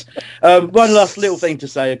who he is. One last little thing to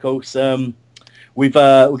say, of course. We're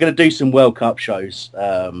going to do some World Cup shows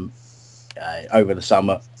over the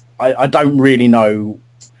summer. I don't really know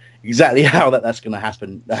exactly how that's going to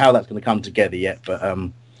happen, how that's going to come together yet,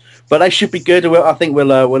 but they should be good. I think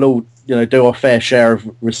we'll all do our fair share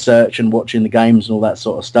of research and watching the games and all that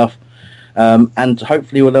sort of stuff. And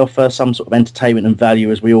hopefully we'll offer some sort of entertainment and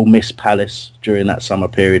value as we all miss Palace during that summer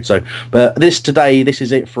period. So, but this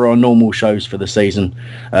is it for our normal shows for the season.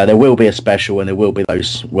 There will be a special and there will be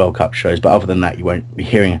those World Cup shows, but other than that, you won't be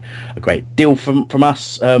hearing a great deal from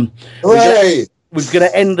us. We're going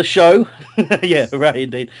to end the show. Yeah, hooray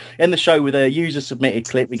indeed. End the show with a user-submitted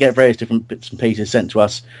clip. We get various different bits and pieces sent to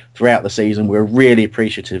us throughout the season. We're really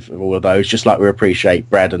appreciative of all of those, just like we appreciate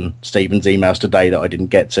Brad and Stephen's emails today that I didn't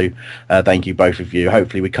get to. Thank you, both of you.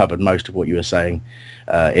 Hopefully we covered most of what you were saying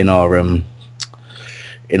in our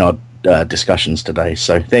discussions today.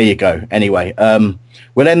 So there you go. Anyway,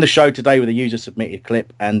 we'll end the show today with a user-submitted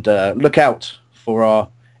clip, and look out for our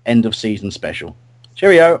end-of-season special.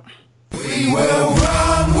 Cheerio. We will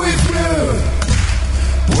run with you.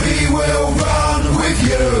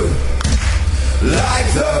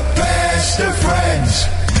 like the best of friends.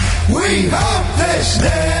 We hope this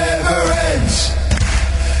never ends,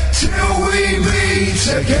 till we meet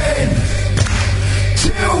again,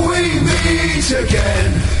 till we meet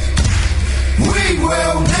again. We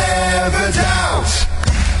will never doubt,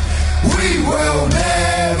 we will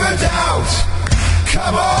never doubt.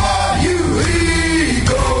 Come on, you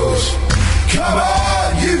Eagles, come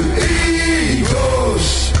on, you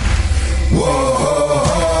Eagles. Whoa.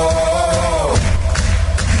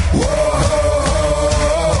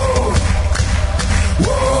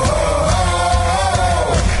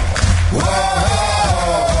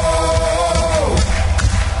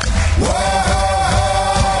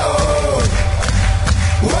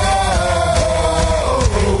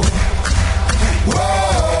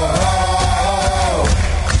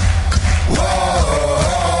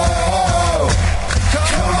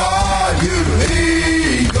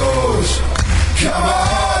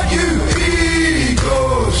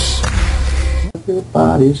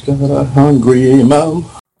 Everybody's got a hungry mum.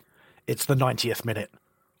 It's the 90th minute.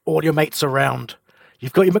 All your mates around.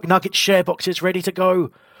 You've got your McNugget share boxes ready to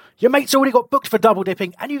go. Your mate's already got booked for double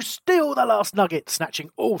dipping, and you steal the last nugget, snatching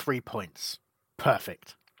all 3 points.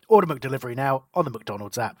 Perfect. Order McDelivery now on the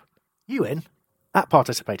McDonald's app. You in? At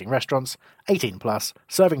participating restaurants, 18 plus,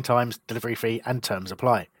 serving times, delivery fee, and terms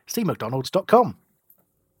apply. See mcdonalds.com.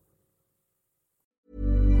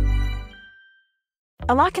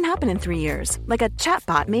 A lot can happen in 3 years, like a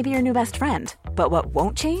chatbot may be your new best friend. But what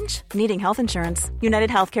won't change? Needing health insurance. United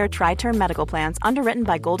Healthcare Tri-Term Medical Plans, underwritten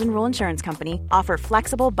by Golden Rule Insurance Company, offer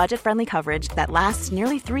flexible, budget-friendly coverage that lasts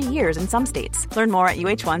nearly 3 years in some states. Learn more at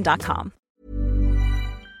uh1.com.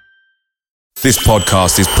 This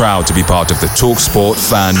podcast is proud to be part of the TalkSport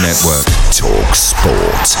Fan Network.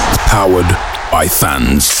 TalkSport. Powered by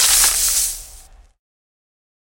fans.